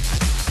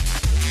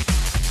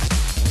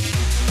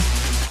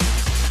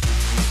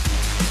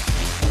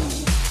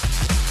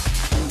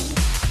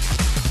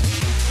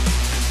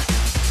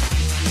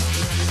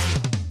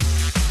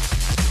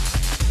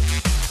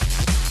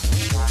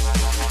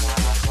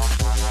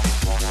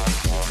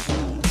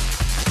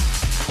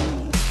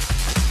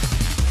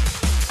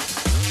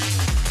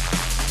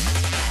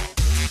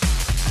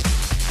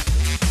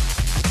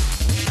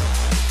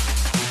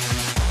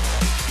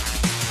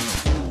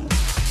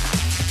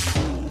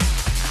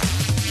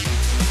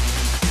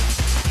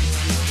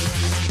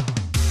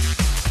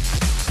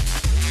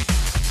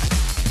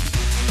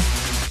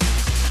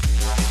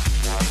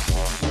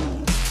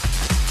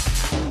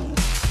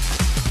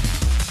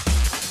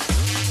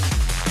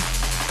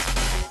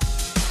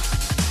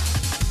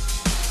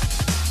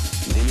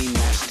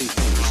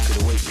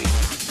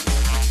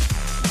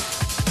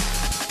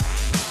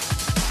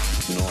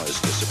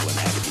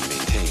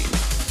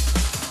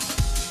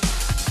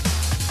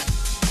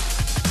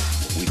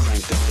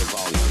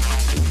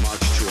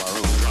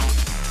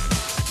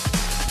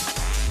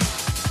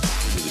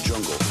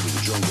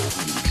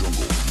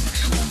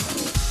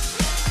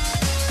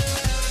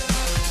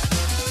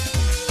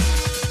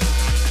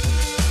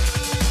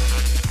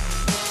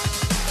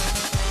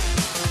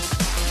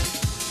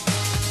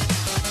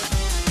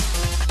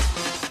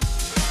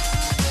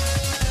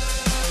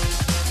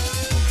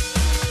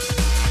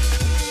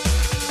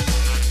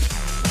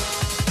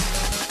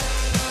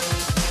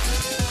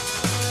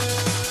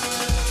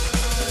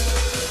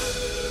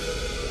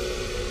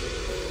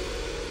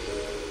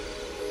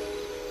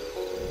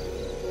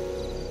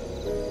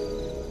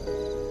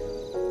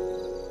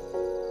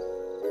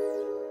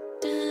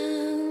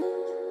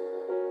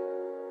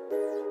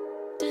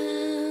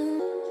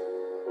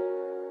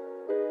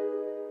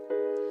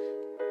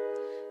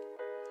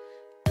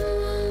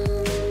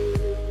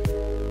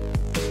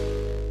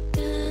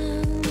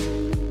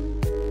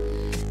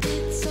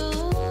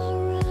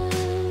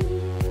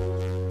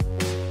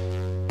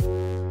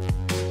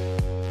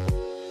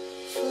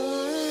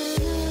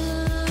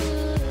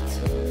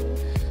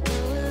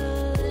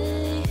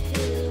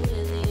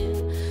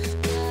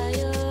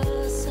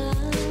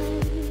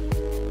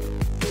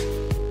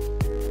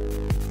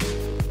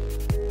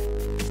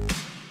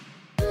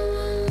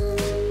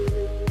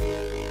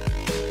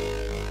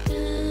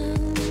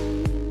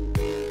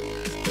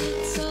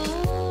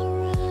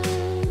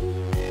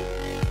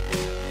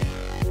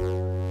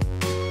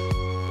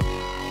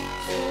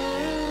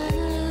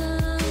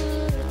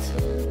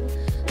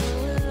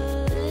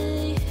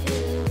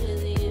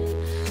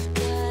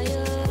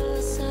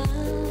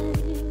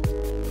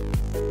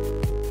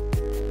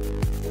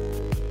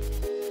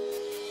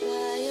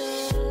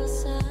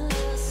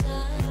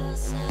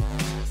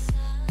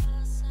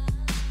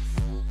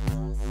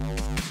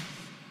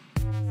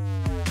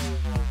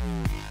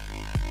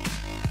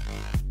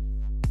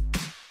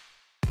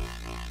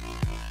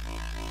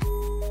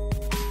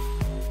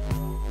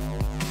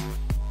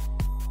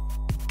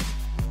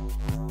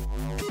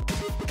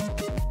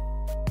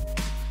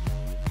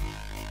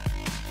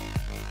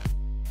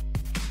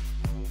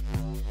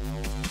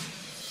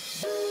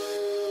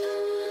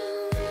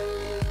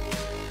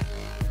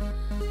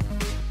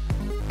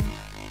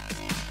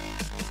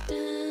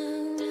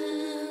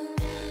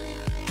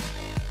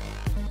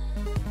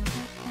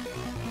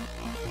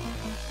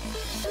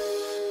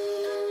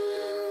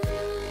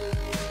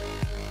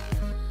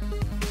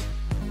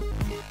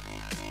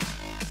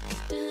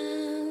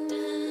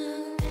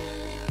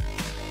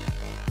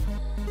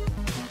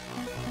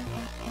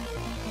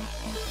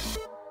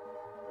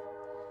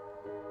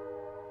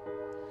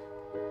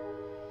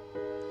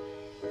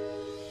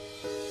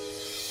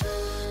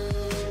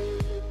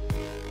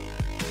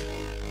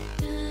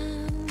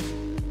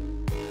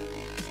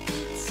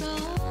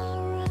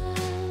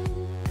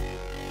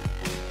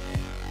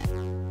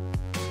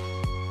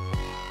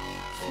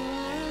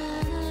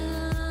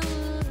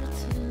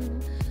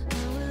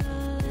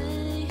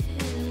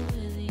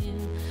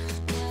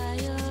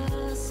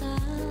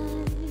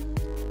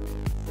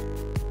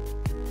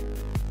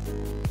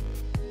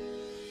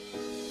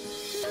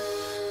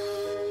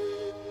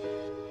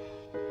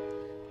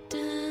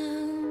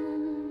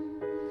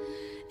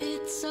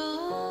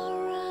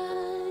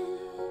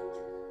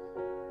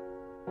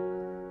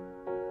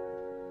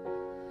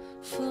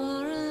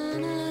 For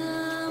an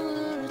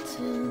hour or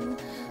two,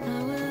 I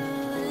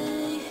will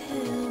lay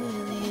here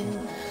with you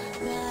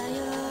by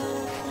your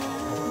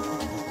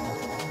side.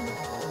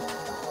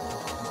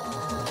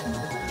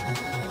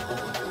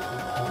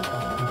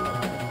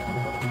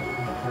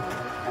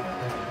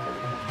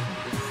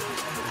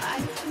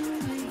 I've been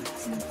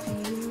waiting for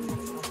you.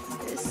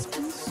 It's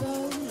been so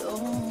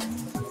long.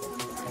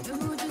 You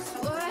just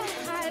what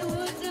I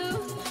would do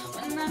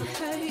when I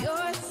heard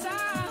your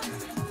sound.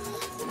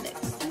 The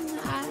next thing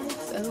I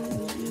felt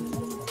was you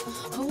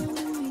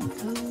holding me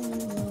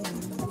close.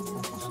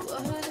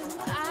 What am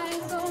I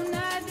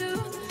gonna do?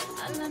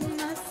 I let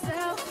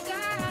myself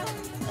down.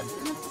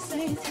 Nothing left to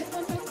say, take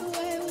my breath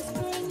away,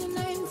 whispering your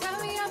name. Tell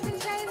me I've been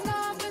chased, no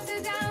one puts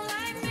it down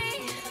like me.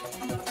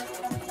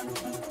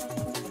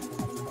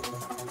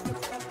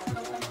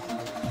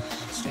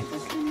 Strength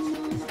is coming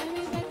on,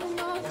 every break the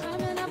wall,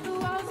 climbing up the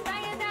walls,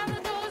 banging down the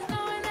doors,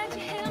 knowing that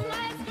you hear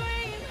my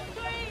scream.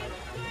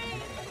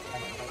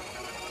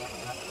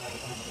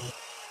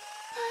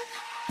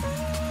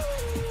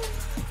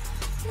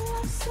 You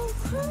are so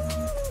cruel.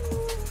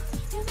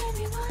 You made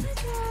me wanna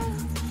go.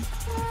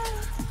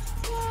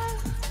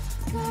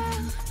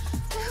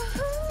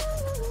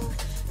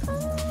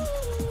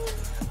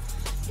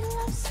 You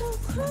love so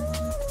cruel.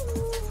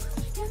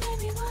 You made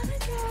me wanna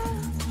go.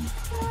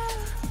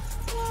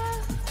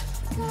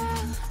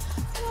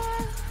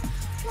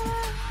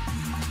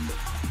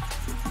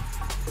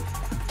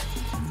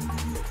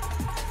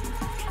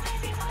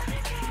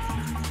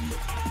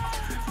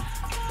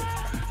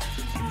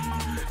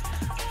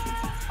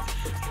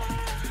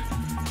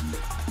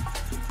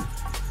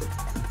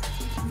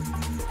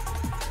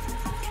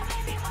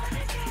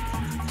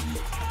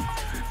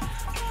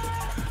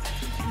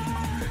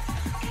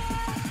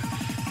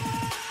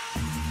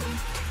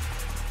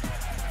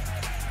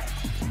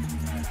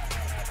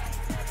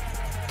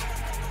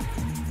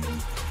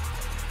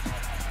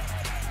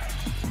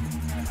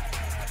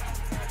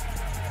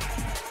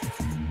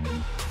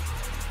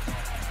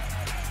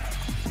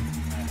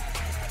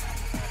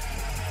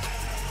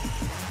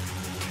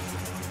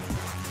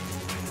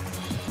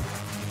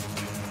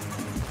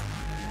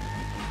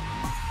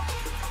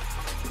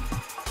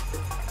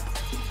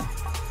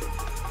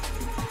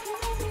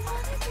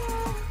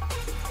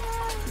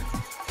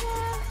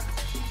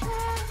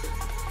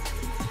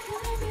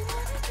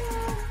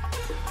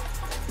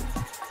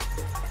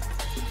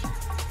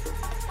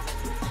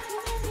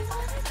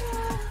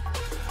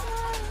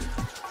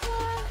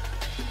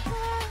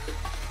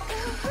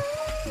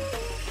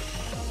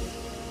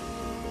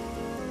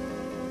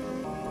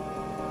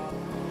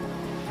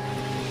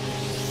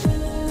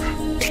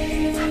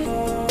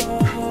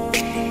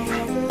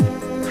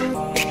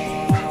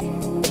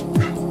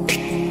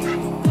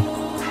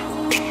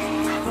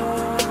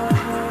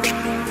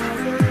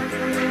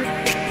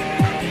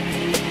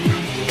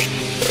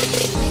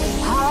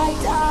 I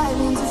dive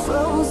into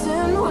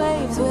frozen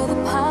waves where the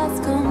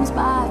past comes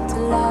back to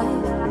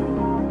life.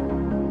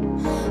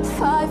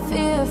 Fight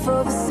fear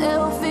for the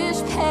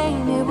selfish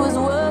pain, it was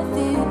worth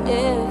it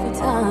every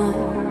time.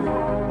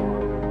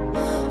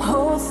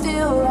 Hold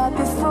still right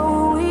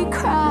before we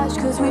crash,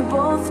 cause we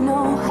both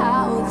know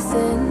how this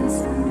ends.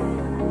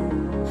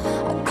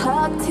 A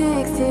clock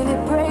ticks till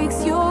it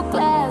breaks your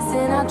glass,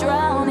 and I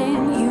drown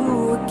in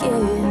you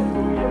again.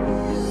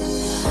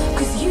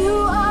 Cause you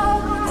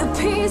are the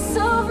piece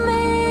of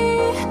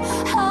me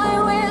I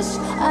wish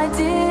I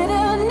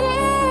didn't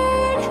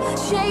need.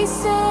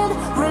 Chasing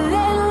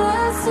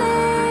relentlessly,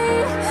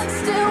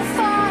 still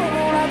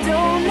fighting, I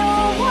don't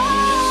know why.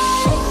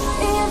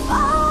 If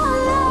our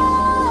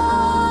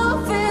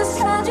love is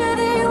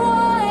tragedy,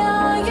 why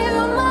are you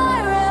my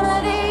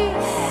remedy?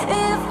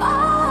 If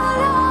our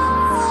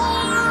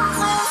love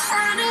is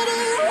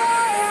tragedy,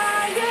 why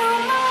are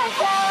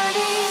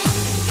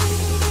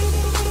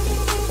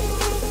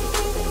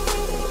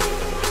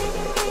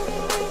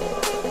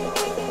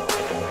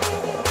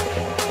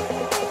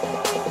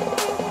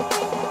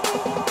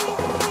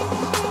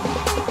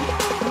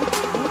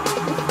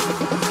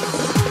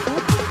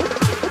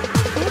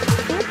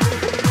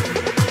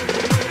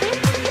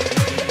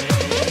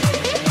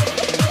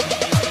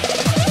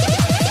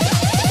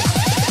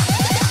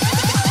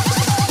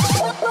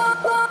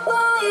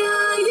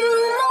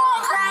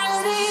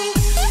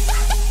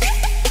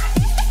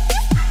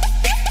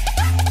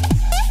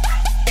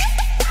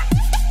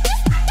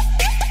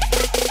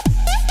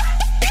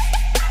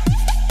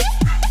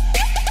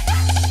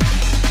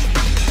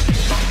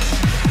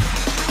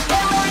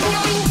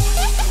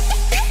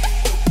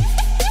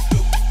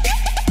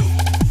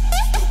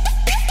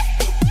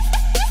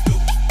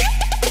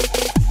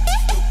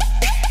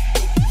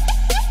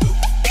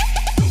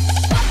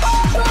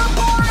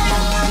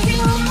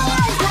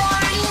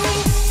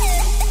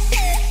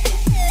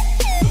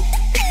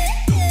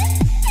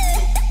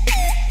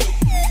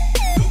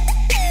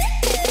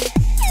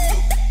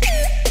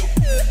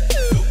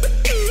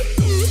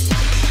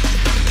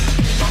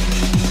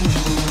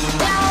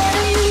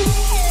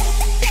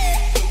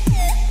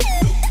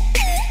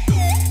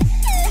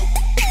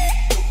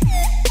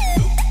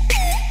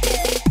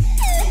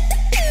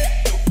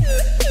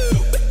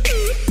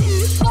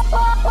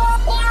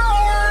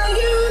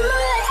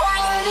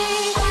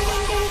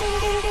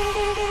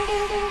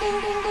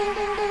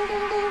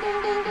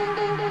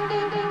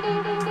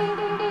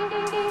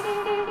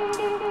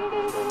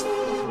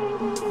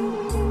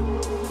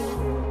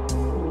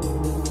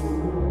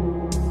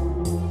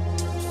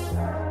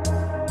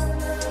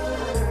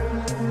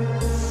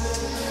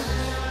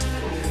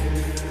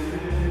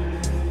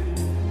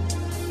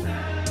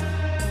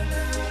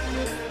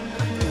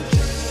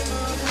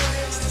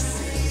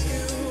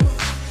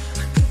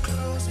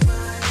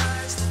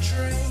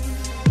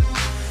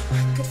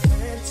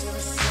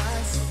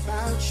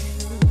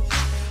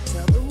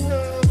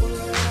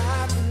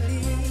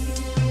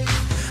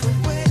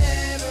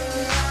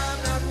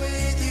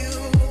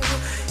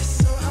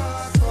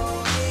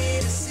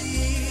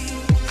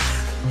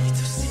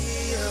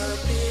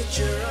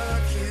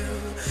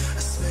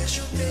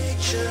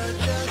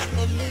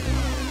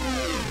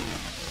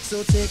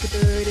So take a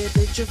dirty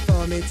picture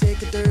for me,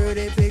 take a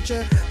dirty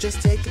picture.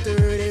 Just take a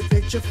dirty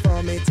picture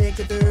for me, take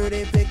a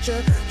dirty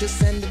picture. Just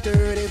send a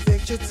dirty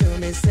picture to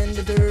me, send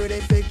a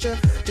dirty picture.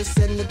 Just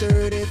send a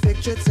dirty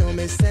picture to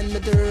me, send a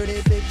dirty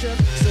picture.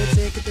 So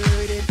take a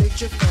dirty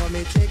picture for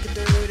me, take a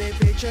dirty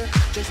picture.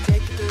 Just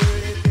take a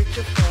dirty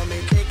picture for me,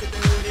 take a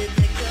dirty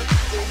picture.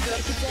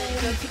 Take a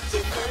dirty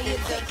picture for you,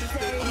 take a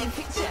dirty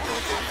picture.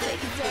 Take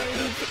a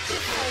dirty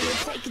picture for you,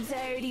 take a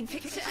dirty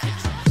picture.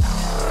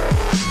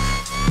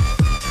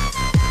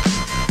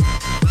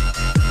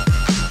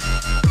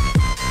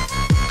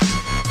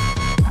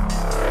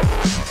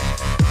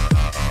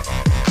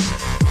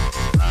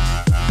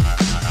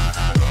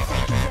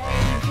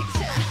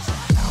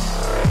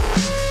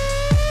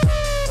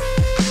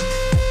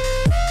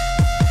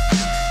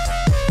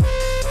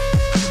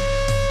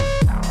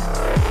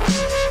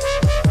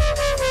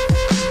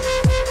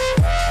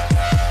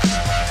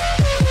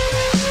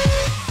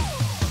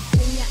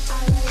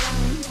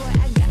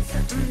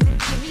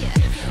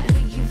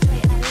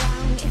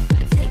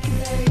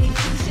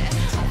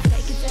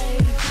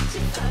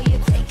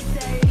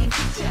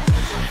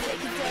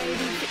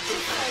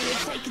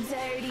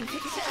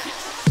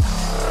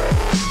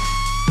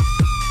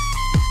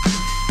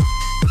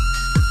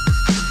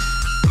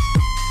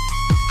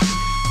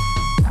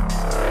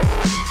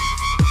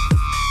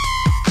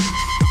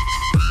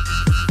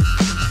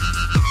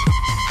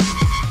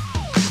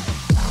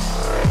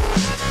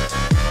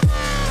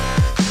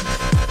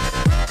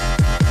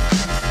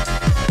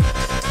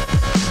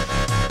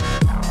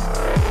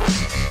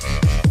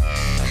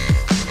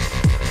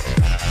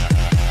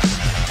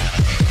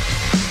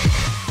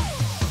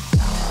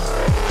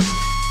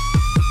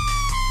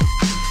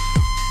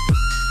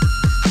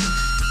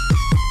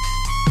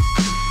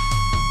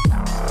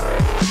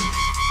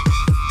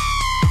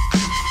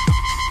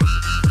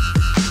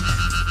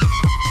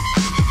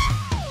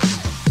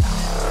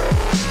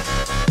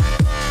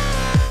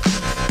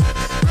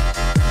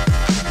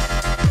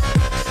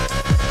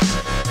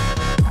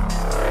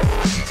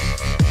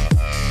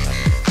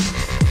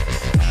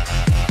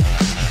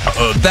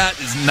 That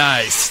is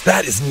nice.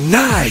 That is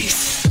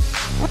nice.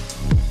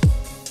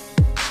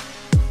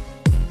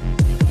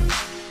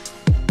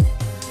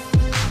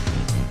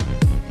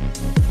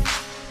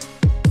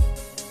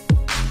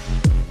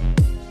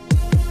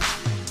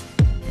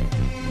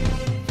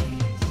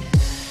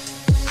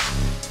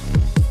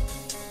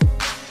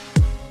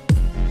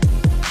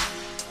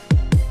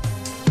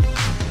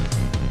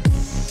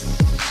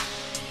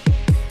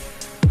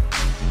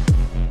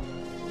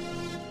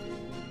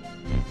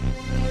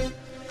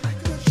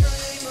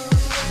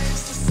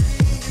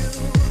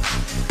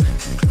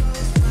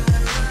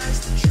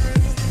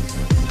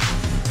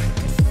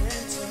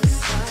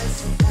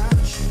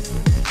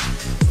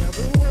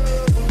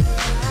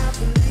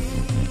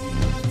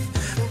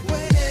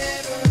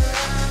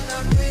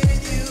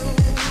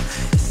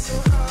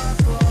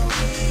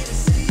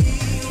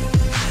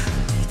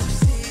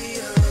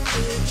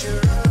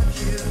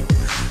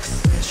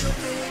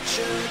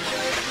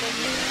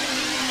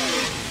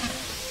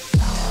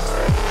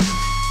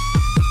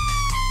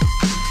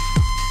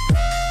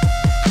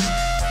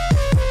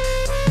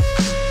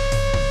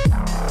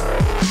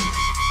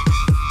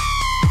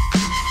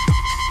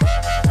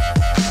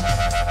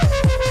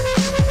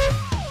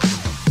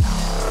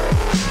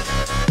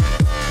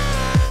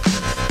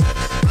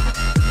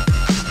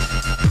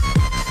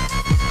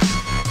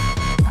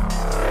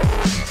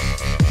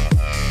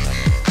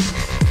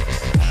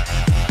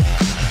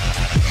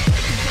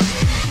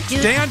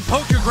 Dan,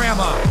 poke your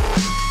grandma.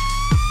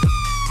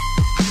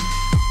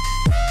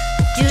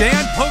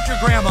 Dan, poke your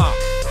grandma.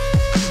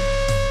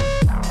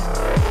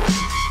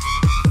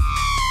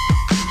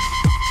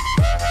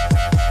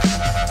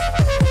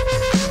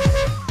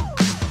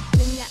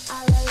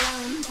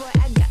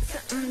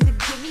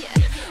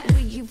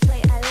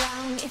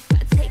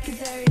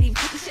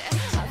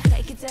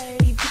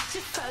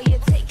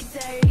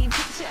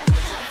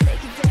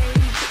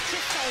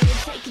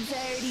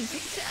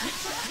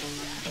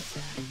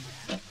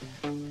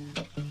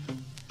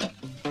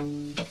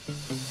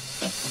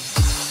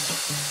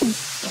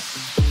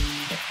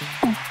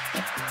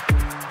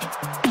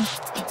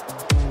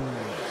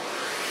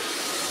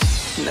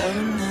 Now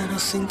and then I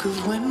think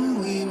of when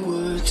we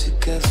were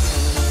together,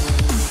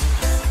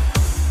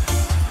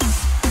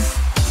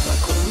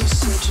 like when you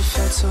said you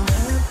felt so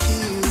happy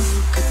you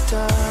could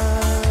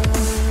die.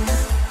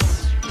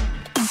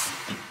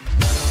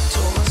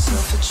 Told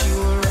myself that you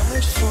were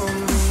right for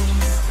me.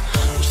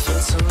 It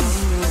felt so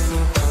long with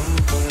no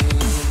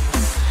company,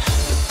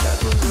 but that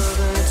was love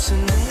and it's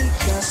an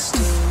ache I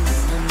still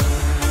remember.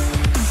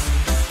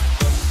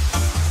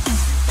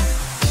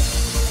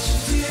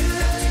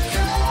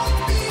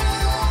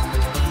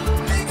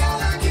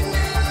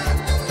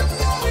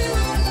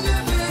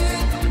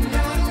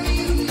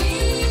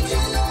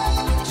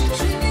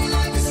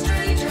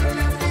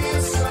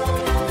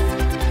 So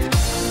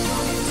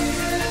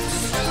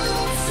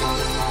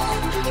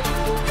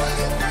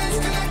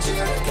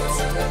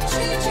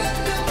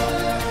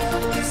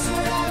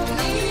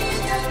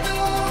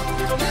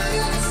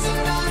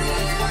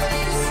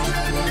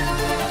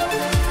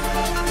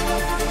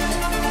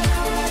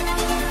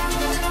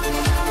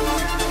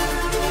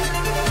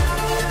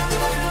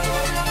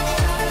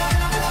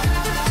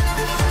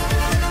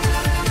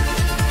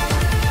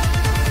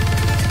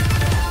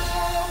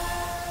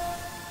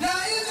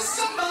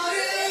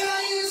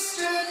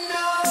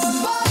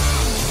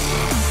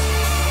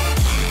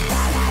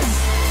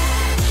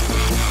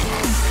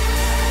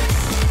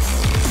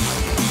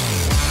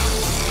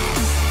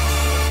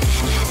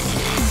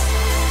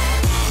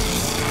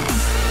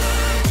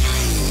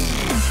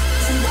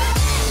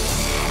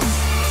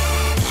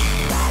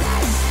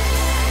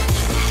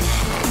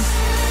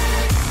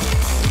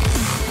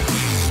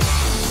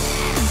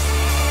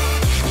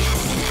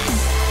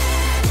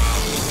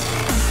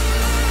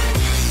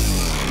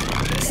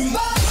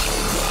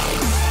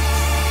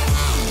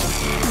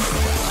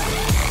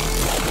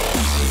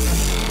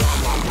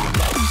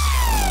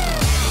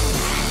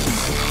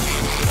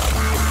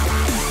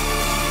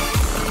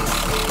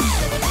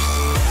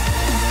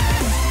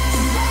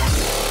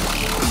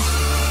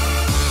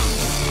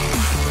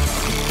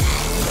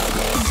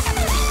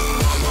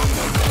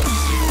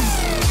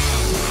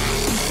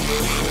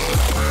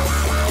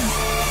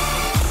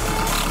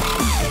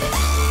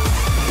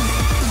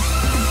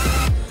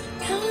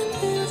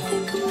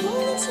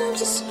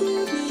to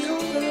screw me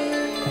over.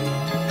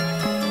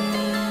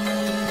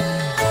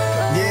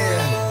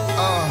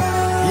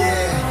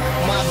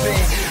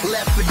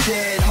 Left for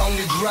dead, hung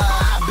to dry.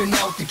 I've been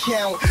out to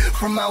count,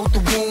 from out the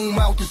womb,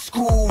 out to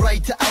school,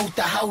 right to out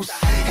the house.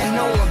 And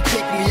no one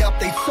picked me up,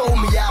 they told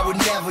me I would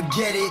never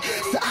get it.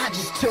 So I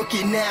just took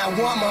it now,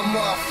 want my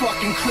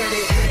motherfucking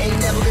credit. Ain't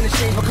never gonna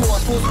change my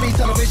course, full speed,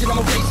 tunnel vision, I'm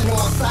a racing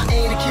horse. I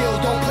ain't a kill,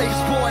 don't play the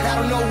sport, I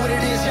don't know what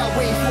it is y'all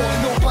waiting for.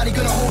 Nobody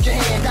gonna hold your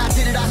hand, I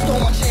did it, I stole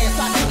my chance.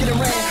 I took it and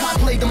ran, I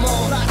played them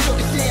all, I took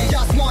a stand.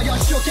 Y'all smart, y'all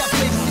shook, y'all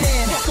played the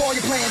stand. Fuck all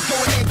your plans, go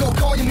ahead, go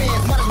call your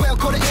mans. Might as well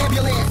call the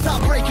ambulance,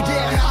 I'll break you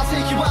down, I'll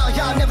take you out.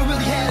 Y'all never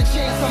really had a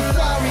chance, I'm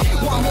sorry.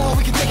 One more,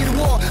 we can take it to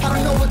war. I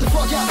don't know what the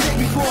fuck y'all take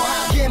me for.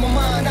 I'll get my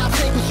mind, I'll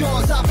take what's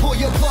yours. I'll pull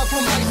your plug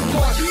from life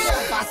support.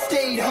 I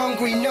stayed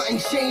hungry, nothing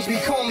changed me,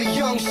 call me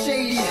Young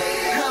Shady.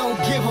 I don't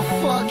give a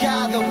fuck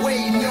either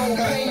way, no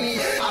pay me.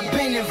 I've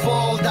been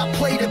involved, I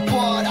played a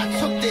part, I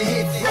took the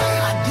hits,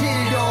 I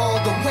did it all,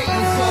 the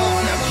waiting's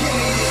off. Now give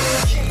me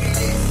this, give me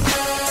this.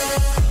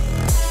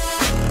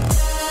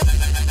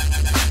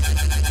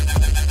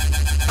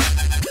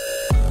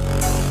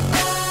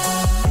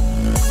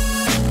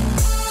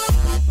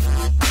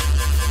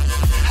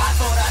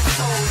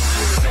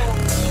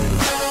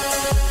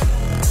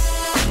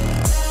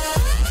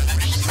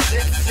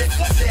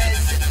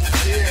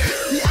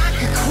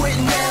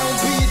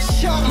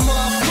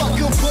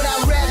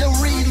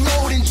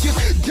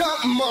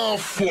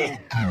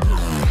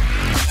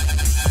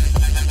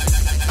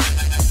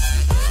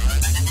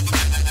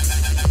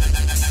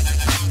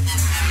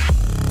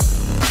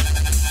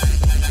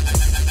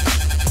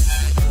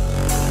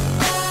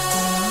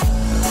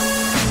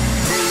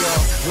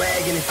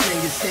 Wagging their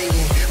fingers,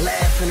 hating,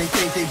 laughing, they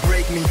think they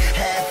break me.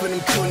 Half of them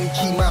couldn't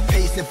keep my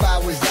pace if I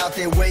was out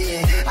there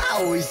waiting.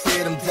 I always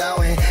hear them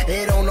doubting,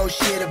 they don't know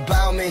shit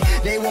about me.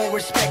 They won't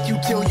respect you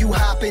till you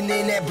hopping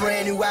in that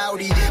brand new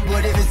Audi.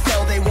 But if it's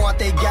all they want,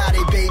 they got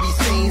it, baby,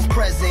 scenes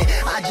present.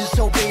 I just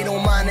hope they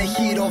don't mind the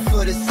heat or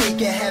for the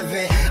sake of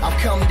heaven. I've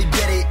come to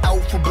get it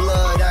out for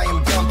blood, I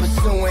am done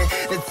pursuing.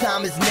 The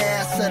time is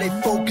now, so they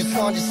focus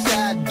on just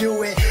how I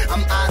do it.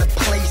 I'm out of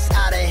place,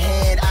 out of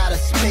hand, out of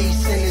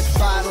space. And this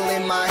bottle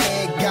in my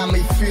hand got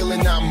me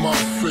feeling out my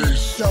face.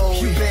 So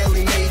you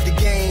barely made the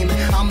game,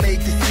 I'll make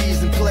the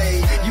season play.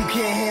 You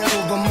can't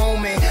handle the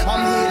moment,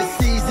 I'm here to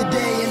seize the day.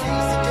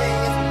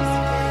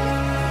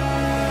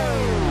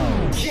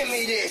 And give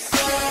me this.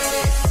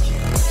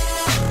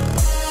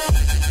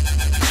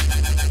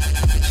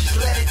 Just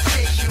let it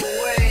take you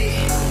away.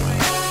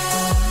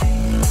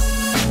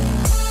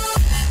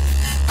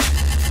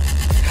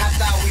 I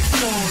thought we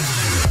fooled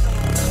you.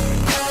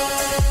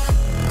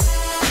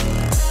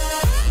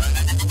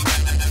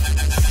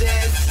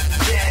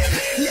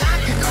 Yeah, I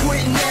could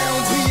quit now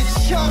and be a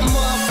chump,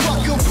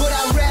 motherfucker, but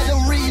I'd rather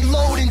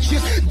reload and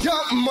just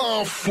dump,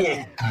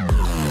 motherfucker.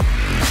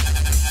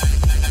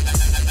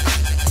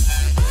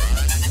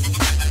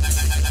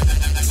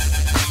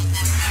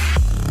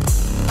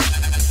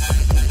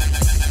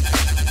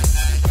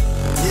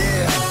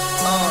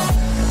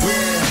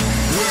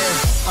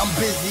 I'm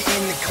busy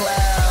in the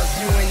clouds,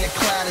 you in the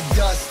cloud of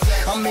dust.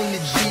 I'm in the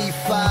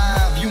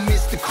G5, you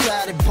missed the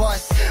crowded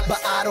bus.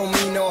 But I don't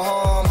mean no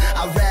harm,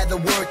 I'd rather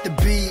work the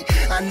beat.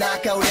 I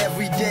knock out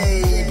every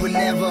day, but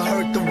never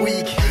hurt the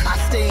weak. I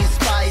stay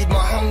inspired,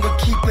 my hunger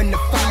keeping the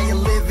fire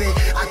living.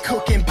 I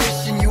cook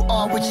ambition, you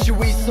are what you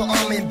eat, so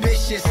I'm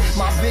ambitious.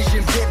 My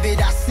vision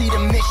vivid, I see the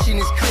mission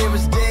as clear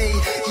as day.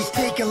 Just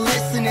take a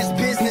listen, it's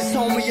business,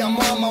 homie, I'm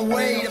on my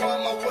way. I'm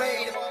on my way.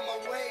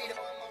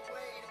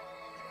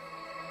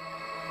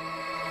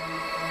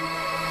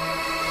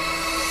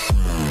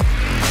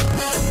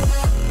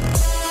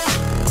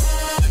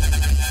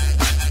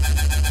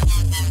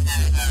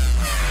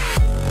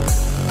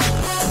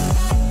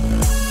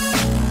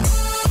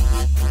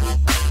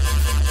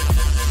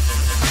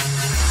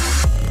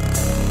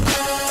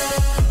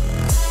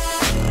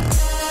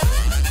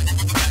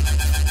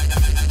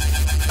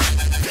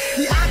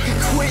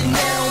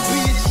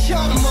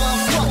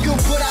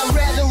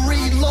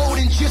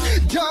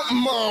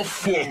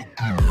 Motherfucker.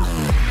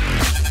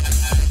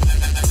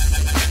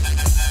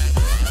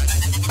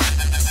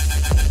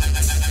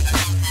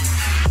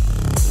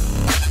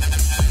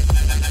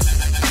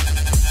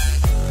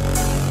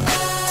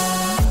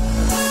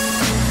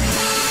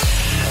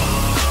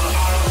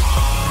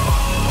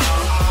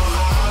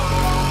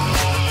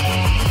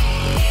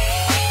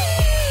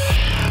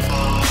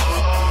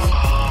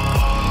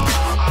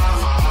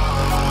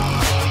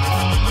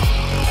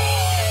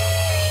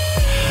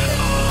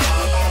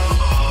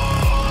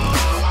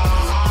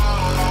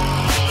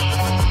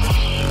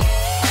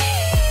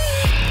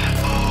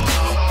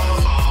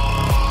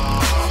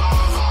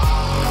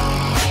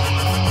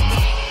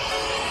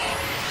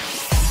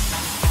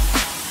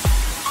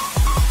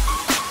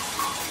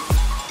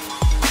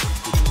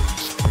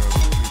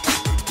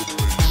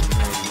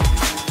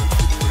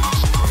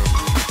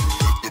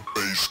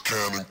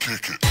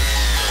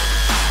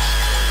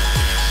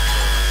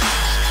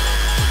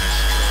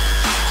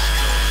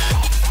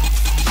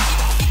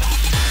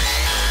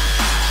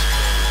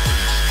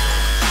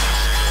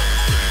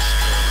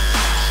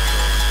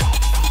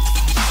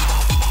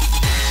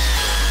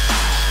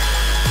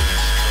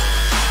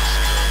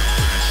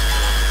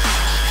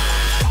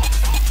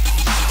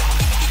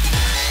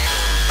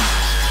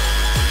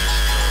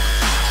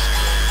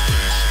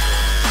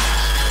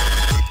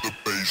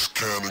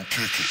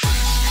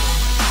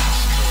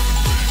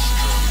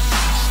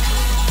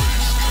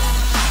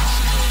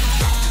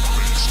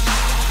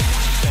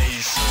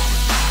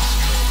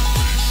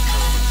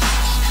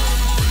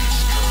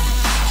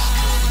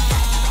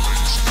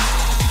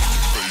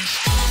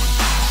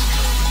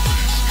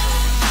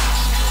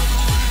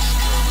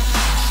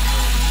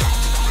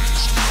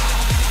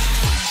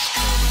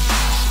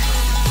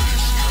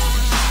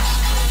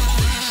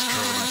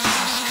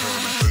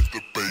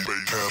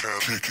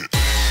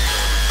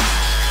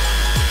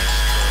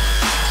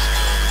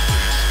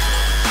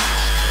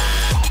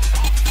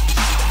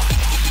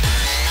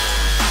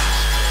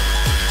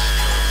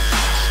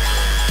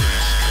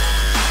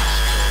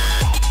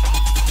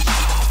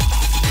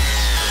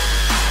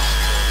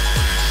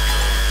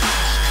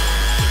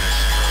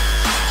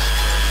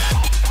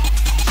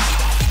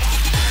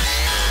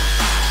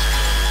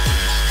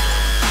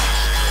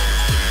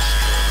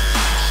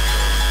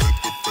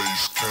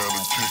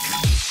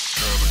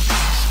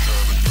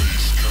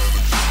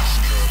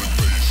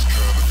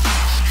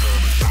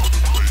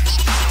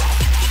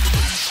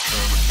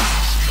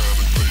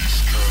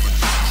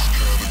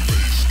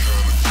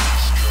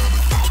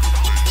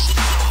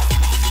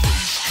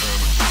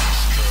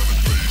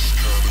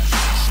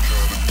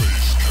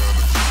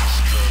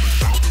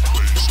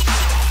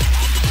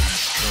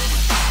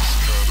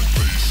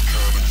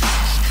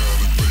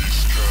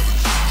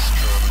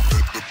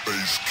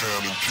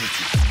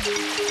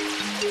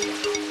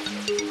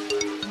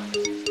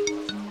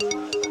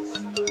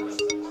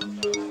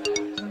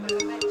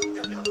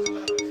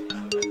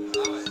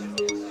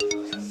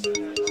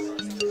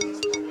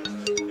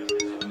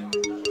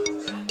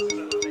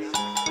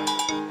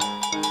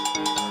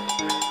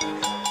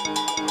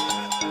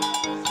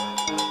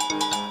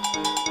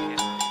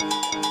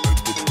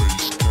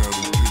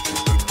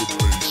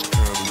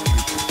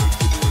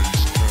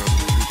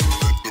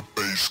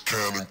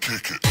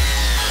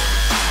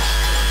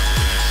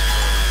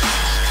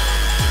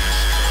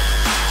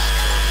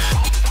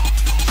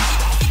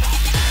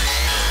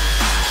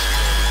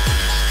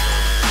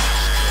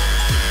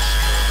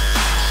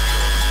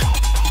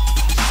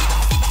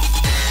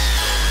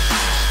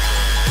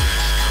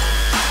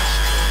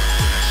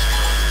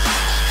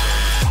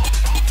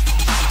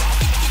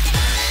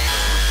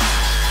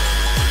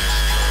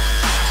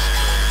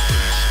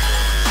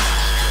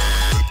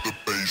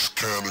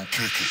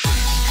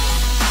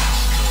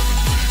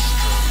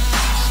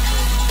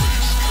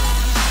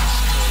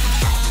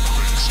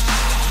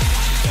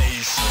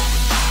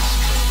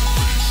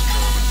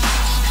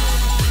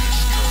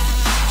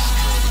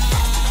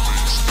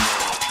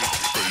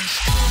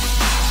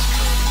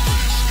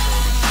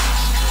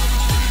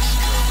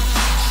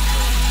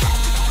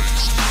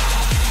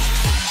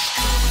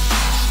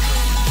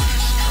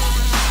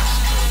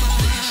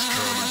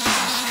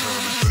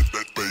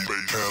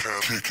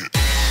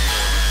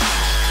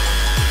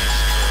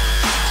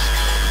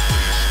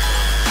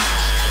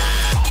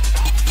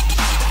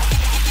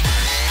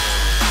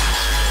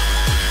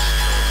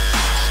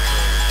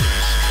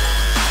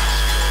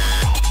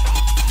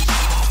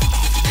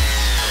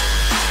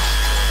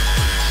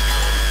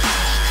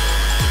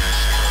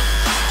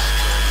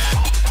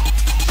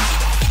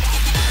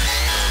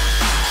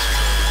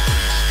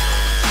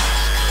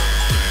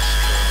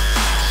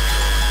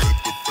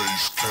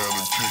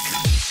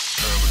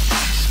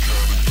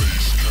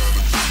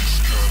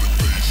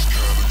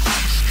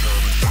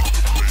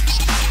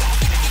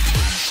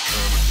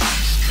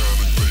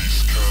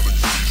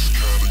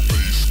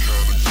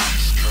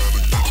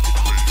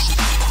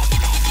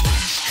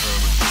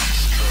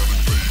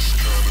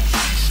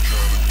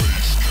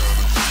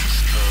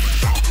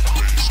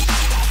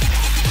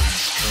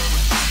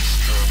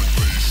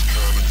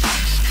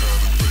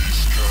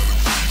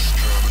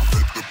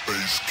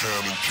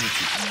 down and kick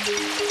it.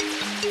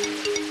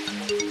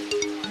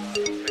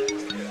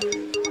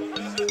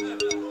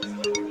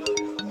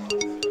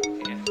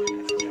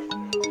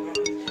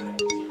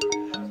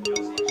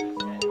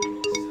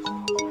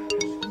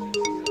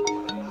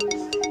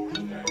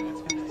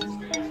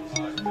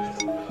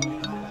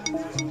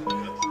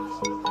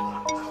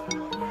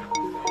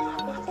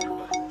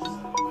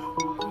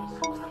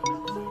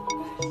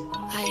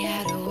 I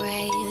had a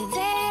way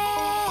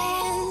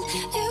then,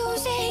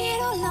 losing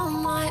it all on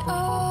my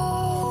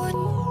own.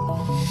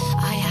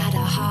 I had a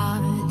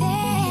heart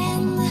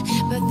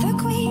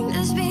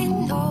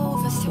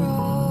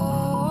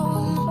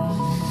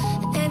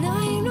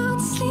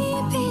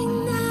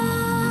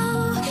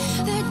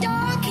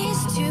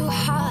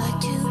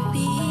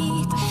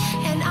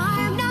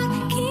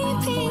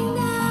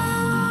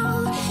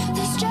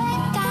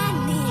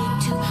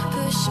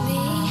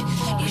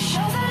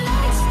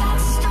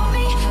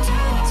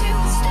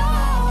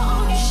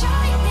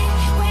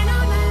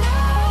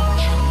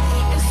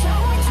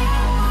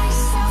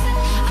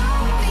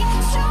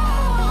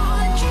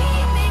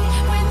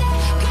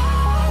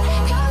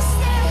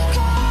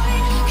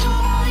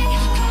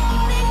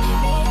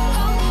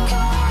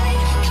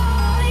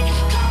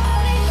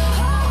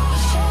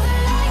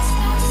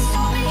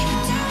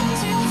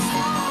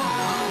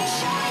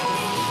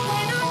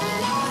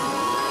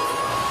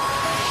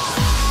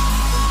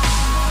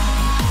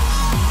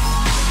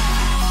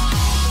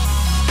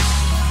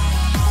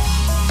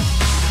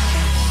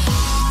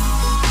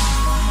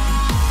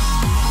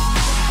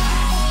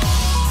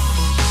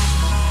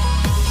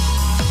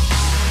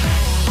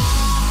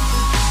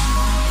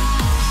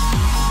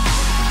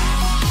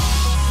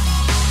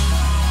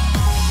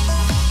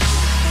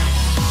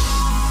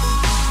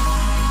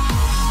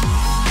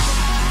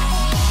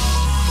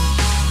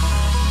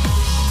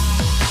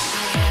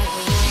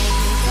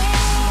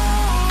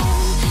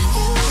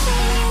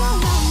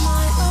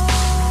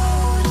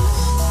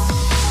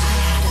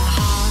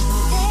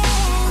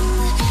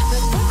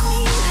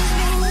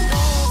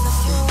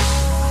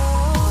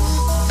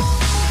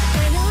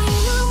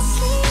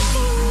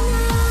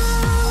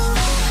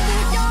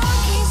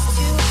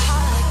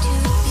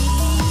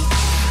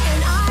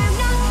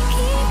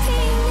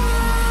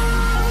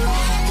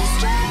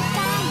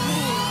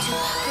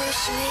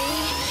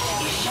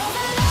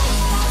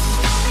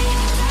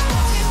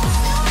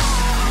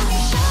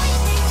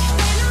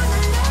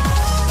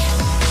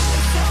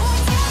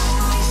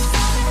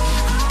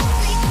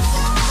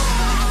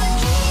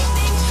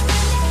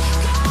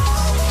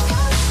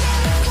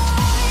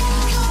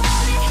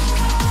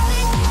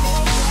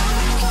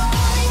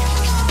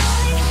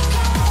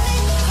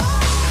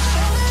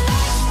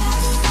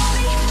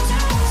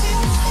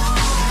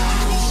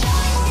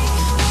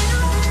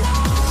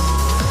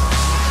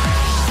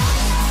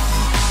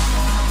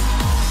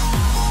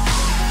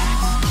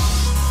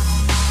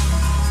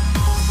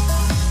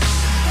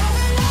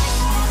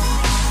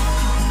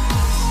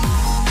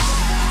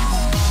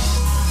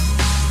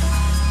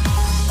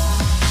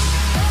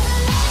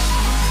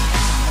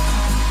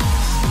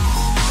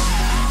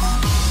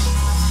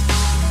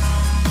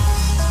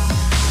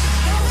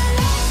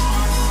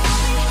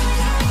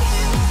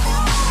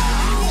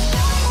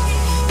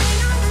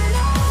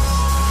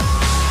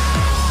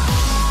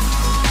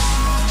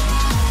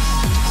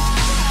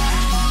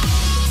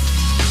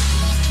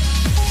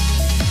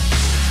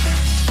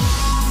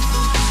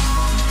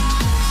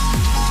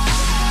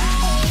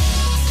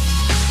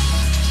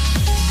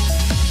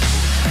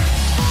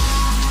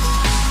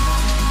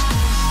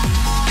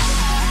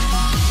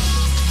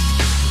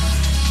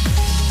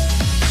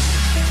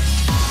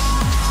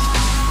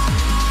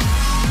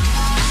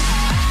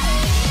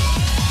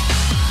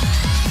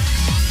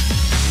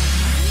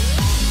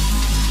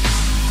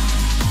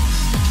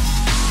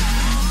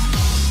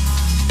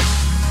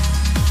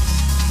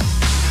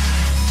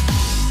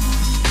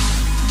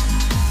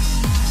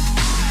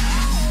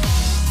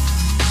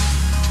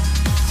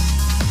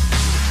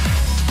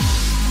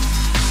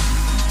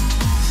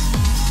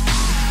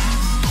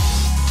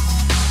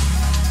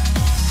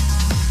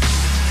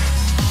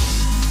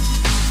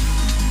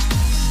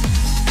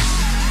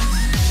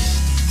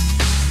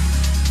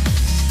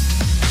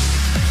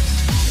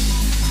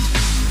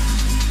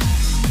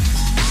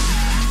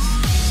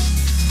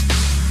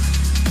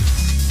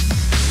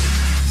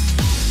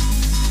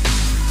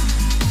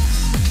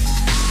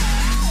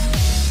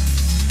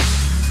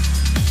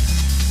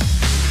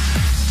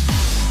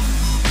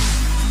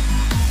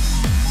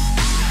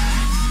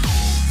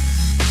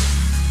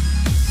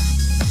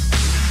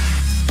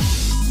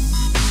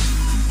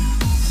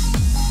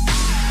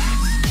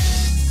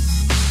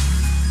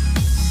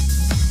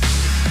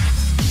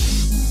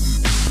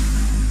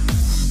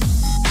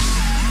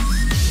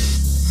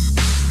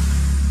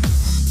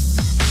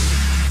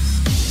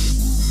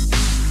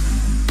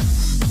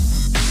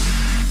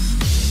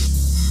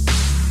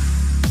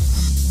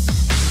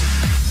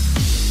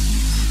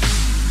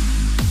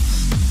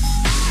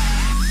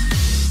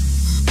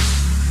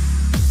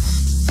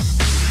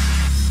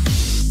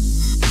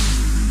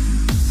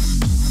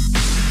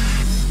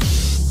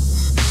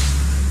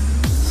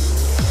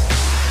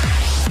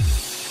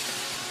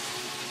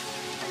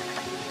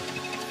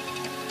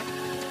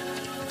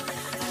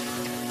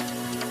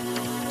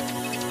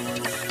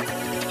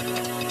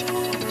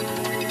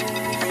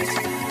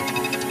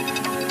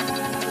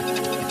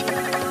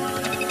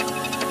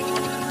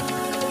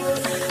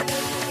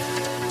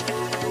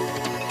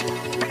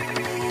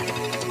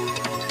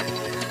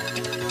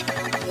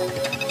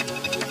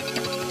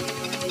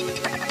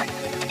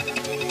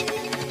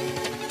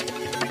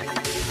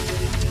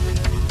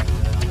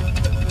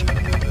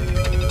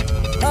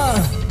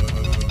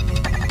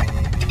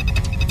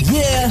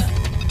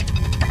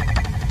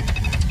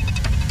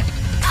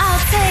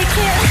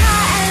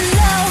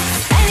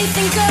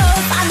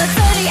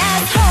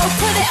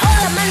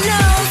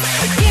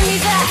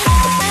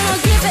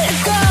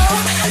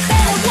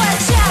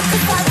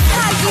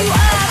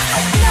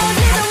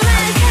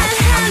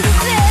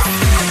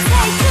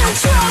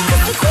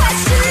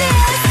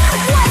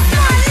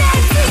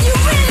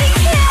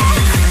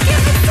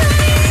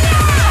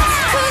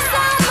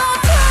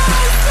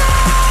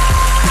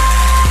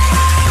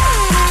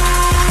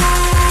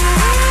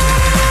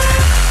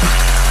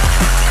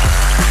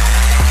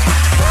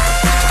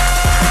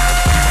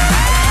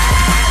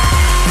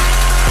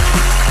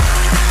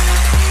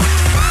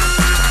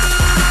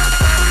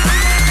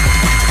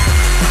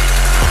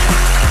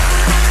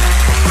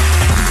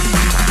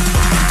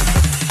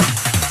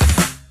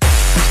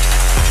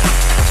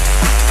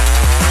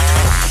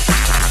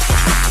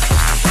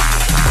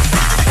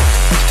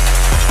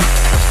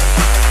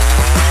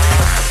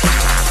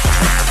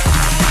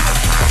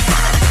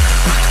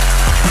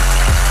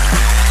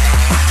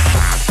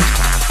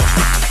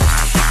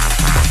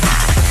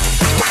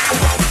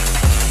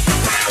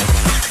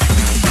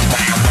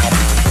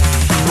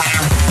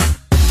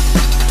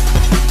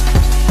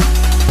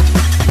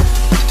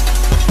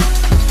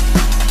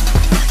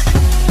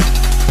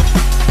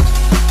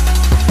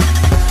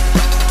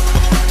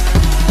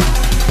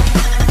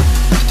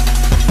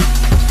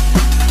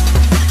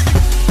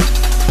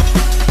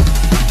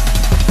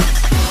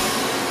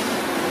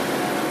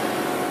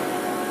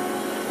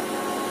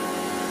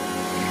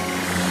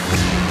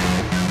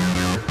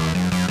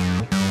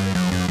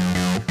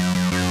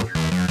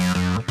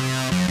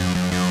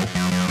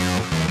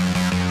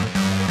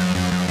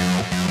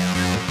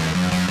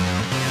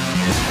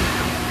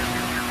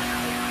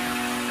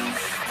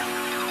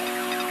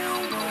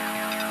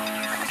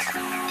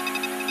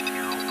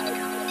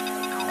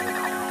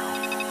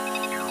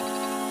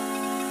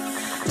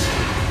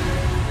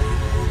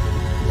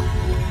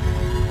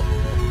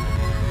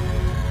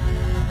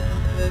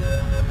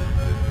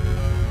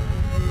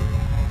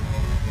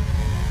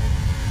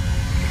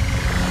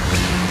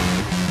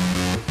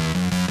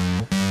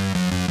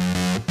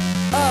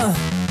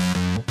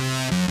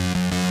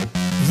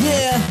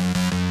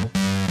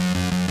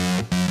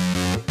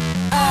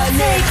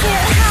Take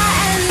it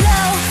high and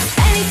low,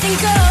 anything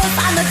goes.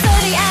 I'm a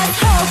dirty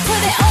asshole,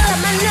 put it all up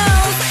my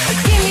nose.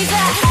 Give me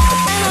that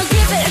and I'll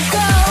give it a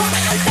go.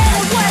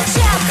 Better watch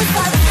out, 'cause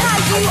I'll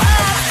tie you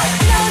up.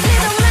 No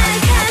little man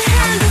can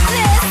handle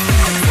this.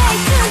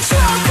 Take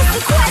control, 'cause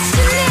the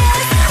question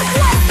is,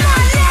 what's my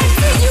name?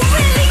 Do you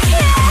really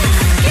care?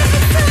 Give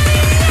it to me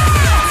now,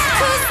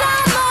 'cause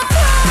I'm a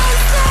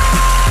monster.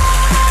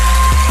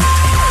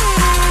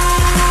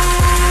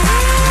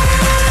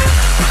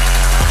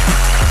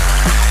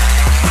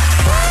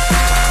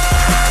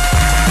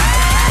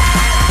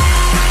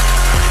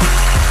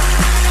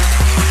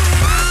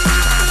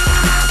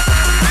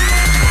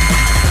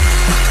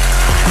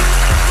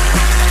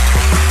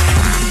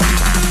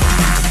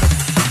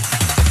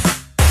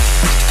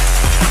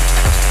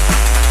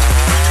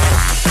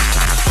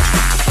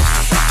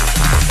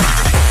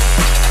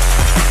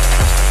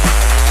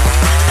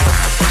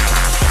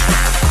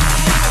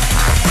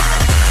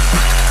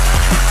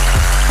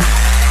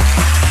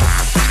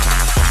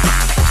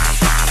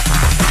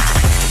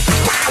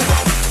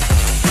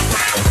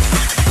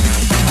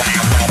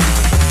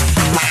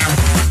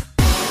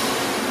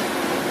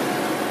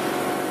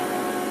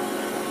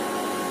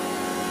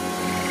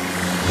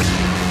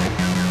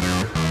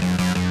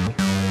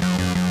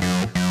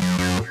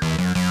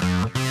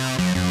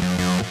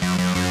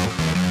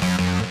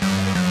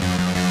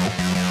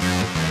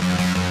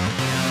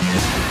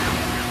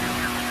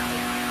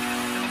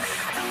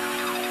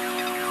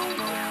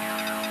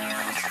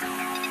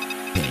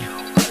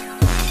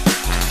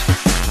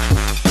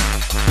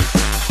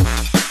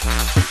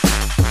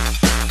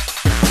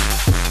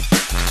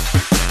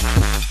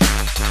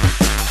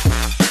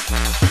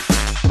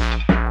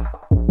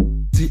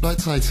 Deep like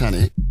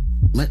Titanic,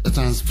 make the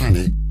dance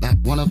panic. That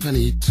one a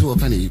penny, two a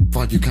penny,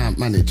 vibe you can't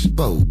manage.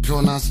 Bo,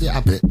 pure nasty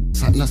habit,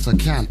 sadness I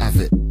can't have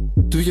it.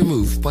 Do your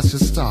move, bust your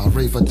star,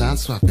 rave a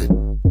dance, swap it.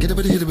 Get a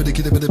bit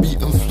of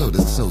beat and flow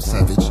that's so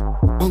savage.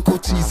 Uncle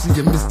TC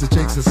and Mr.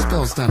 Jakes are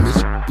spells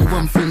damage. We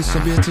one fringe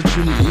from here to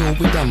Trinity, all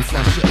we done.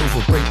 Flash it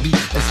over, break beat,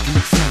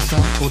 SD, salsa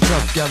or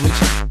dub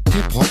garage.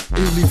 Hip hop,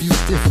 it'll leave you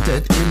stiff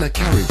dead in a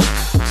carriage.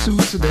 Two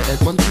to the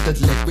head, one to the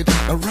leg with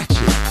a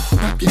ratchet.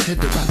 Wrap your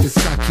head around this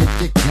socket,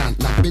 it can't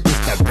knock it.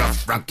 It's the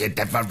rough, rugged,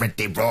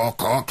 ever-ready, raw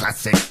core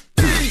classic.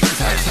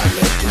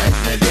 Titanic, make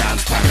the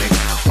dance panic.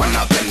 One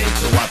up penny,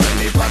 two up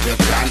penny, but you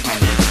can't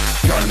manage.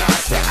 You're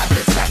nasty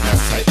habits, like no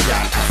say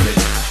can't have it.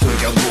 Do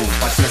your move,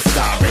 but your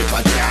star,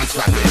 but dance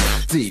rapid.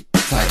 Deep,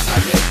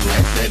 Titanic,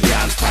 make the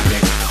dance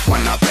panic.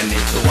 One up penny,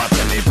 two up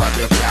penny, but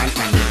you can't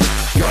manage.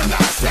 You're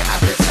nasty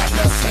habits, like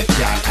no say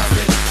can't have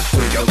it.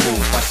 Do your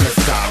move, but your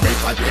star,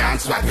 but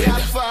dance rapid.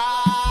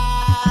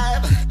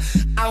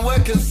 I'm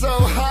working so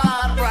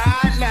hard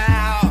right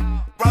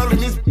now, rolling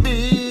these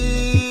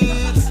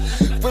beats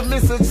with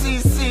Mr.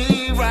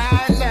 TC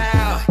right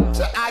now.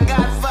 So I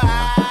got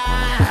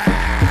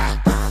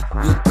vibe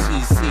with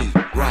TC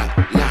right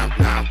now.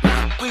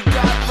 We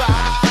got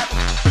vibe.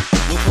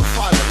 We'll put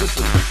fire,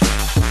 listen.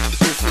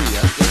 It's all free,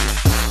 yeah?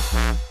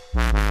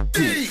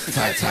 Deep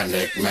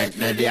Titanic, make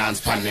the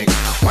dance panic.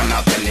 One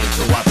up penny,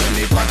 two up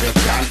penny, but you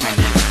can't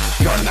manage.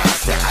 You're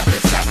nasty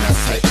habits, sadness,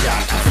 say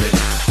can't have it.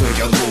 Do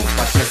your move,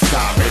 but your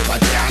star, but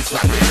dance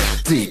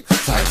rapid. Deep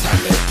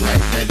Titanic,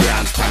 make the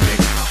dance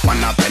panic.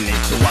 One up penny,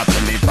 two up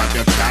penny, but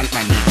you can't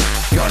manage.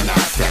 You're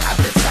nasty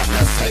habits,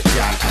 sadness, say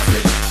can't have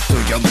it. Do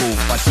your move,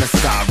 but your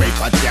star,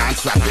 but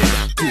dance rapid.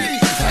 Deep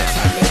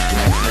Titanic,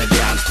 make the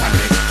dance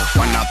panic.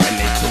 One up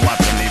penny, two up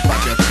penny,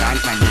 but you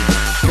can't manage.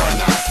 You're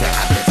nasty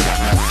habits,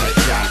 sadness, say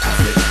can't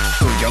have it.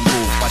 Do your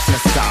move, but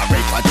your star,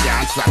 but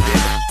dance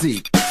rapid.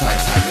 Deep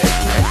Titanic,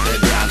 make the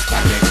dance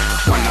panic.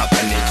 One up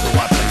penny, two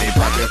up penny,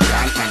 but you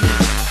can't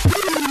manage.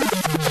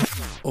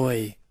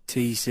 Oi,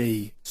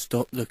 TC,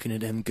 stop looking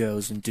at them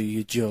girls and do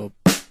your job.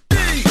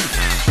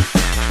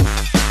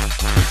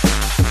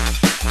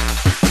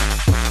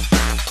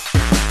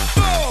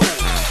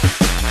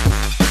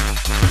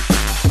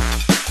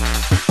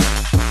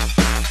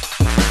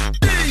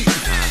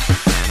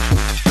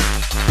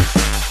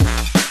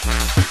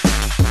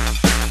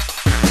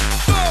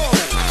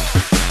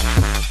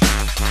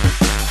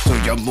 Do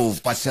your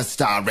move, but your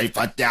star,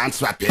 but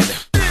dance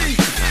rapid.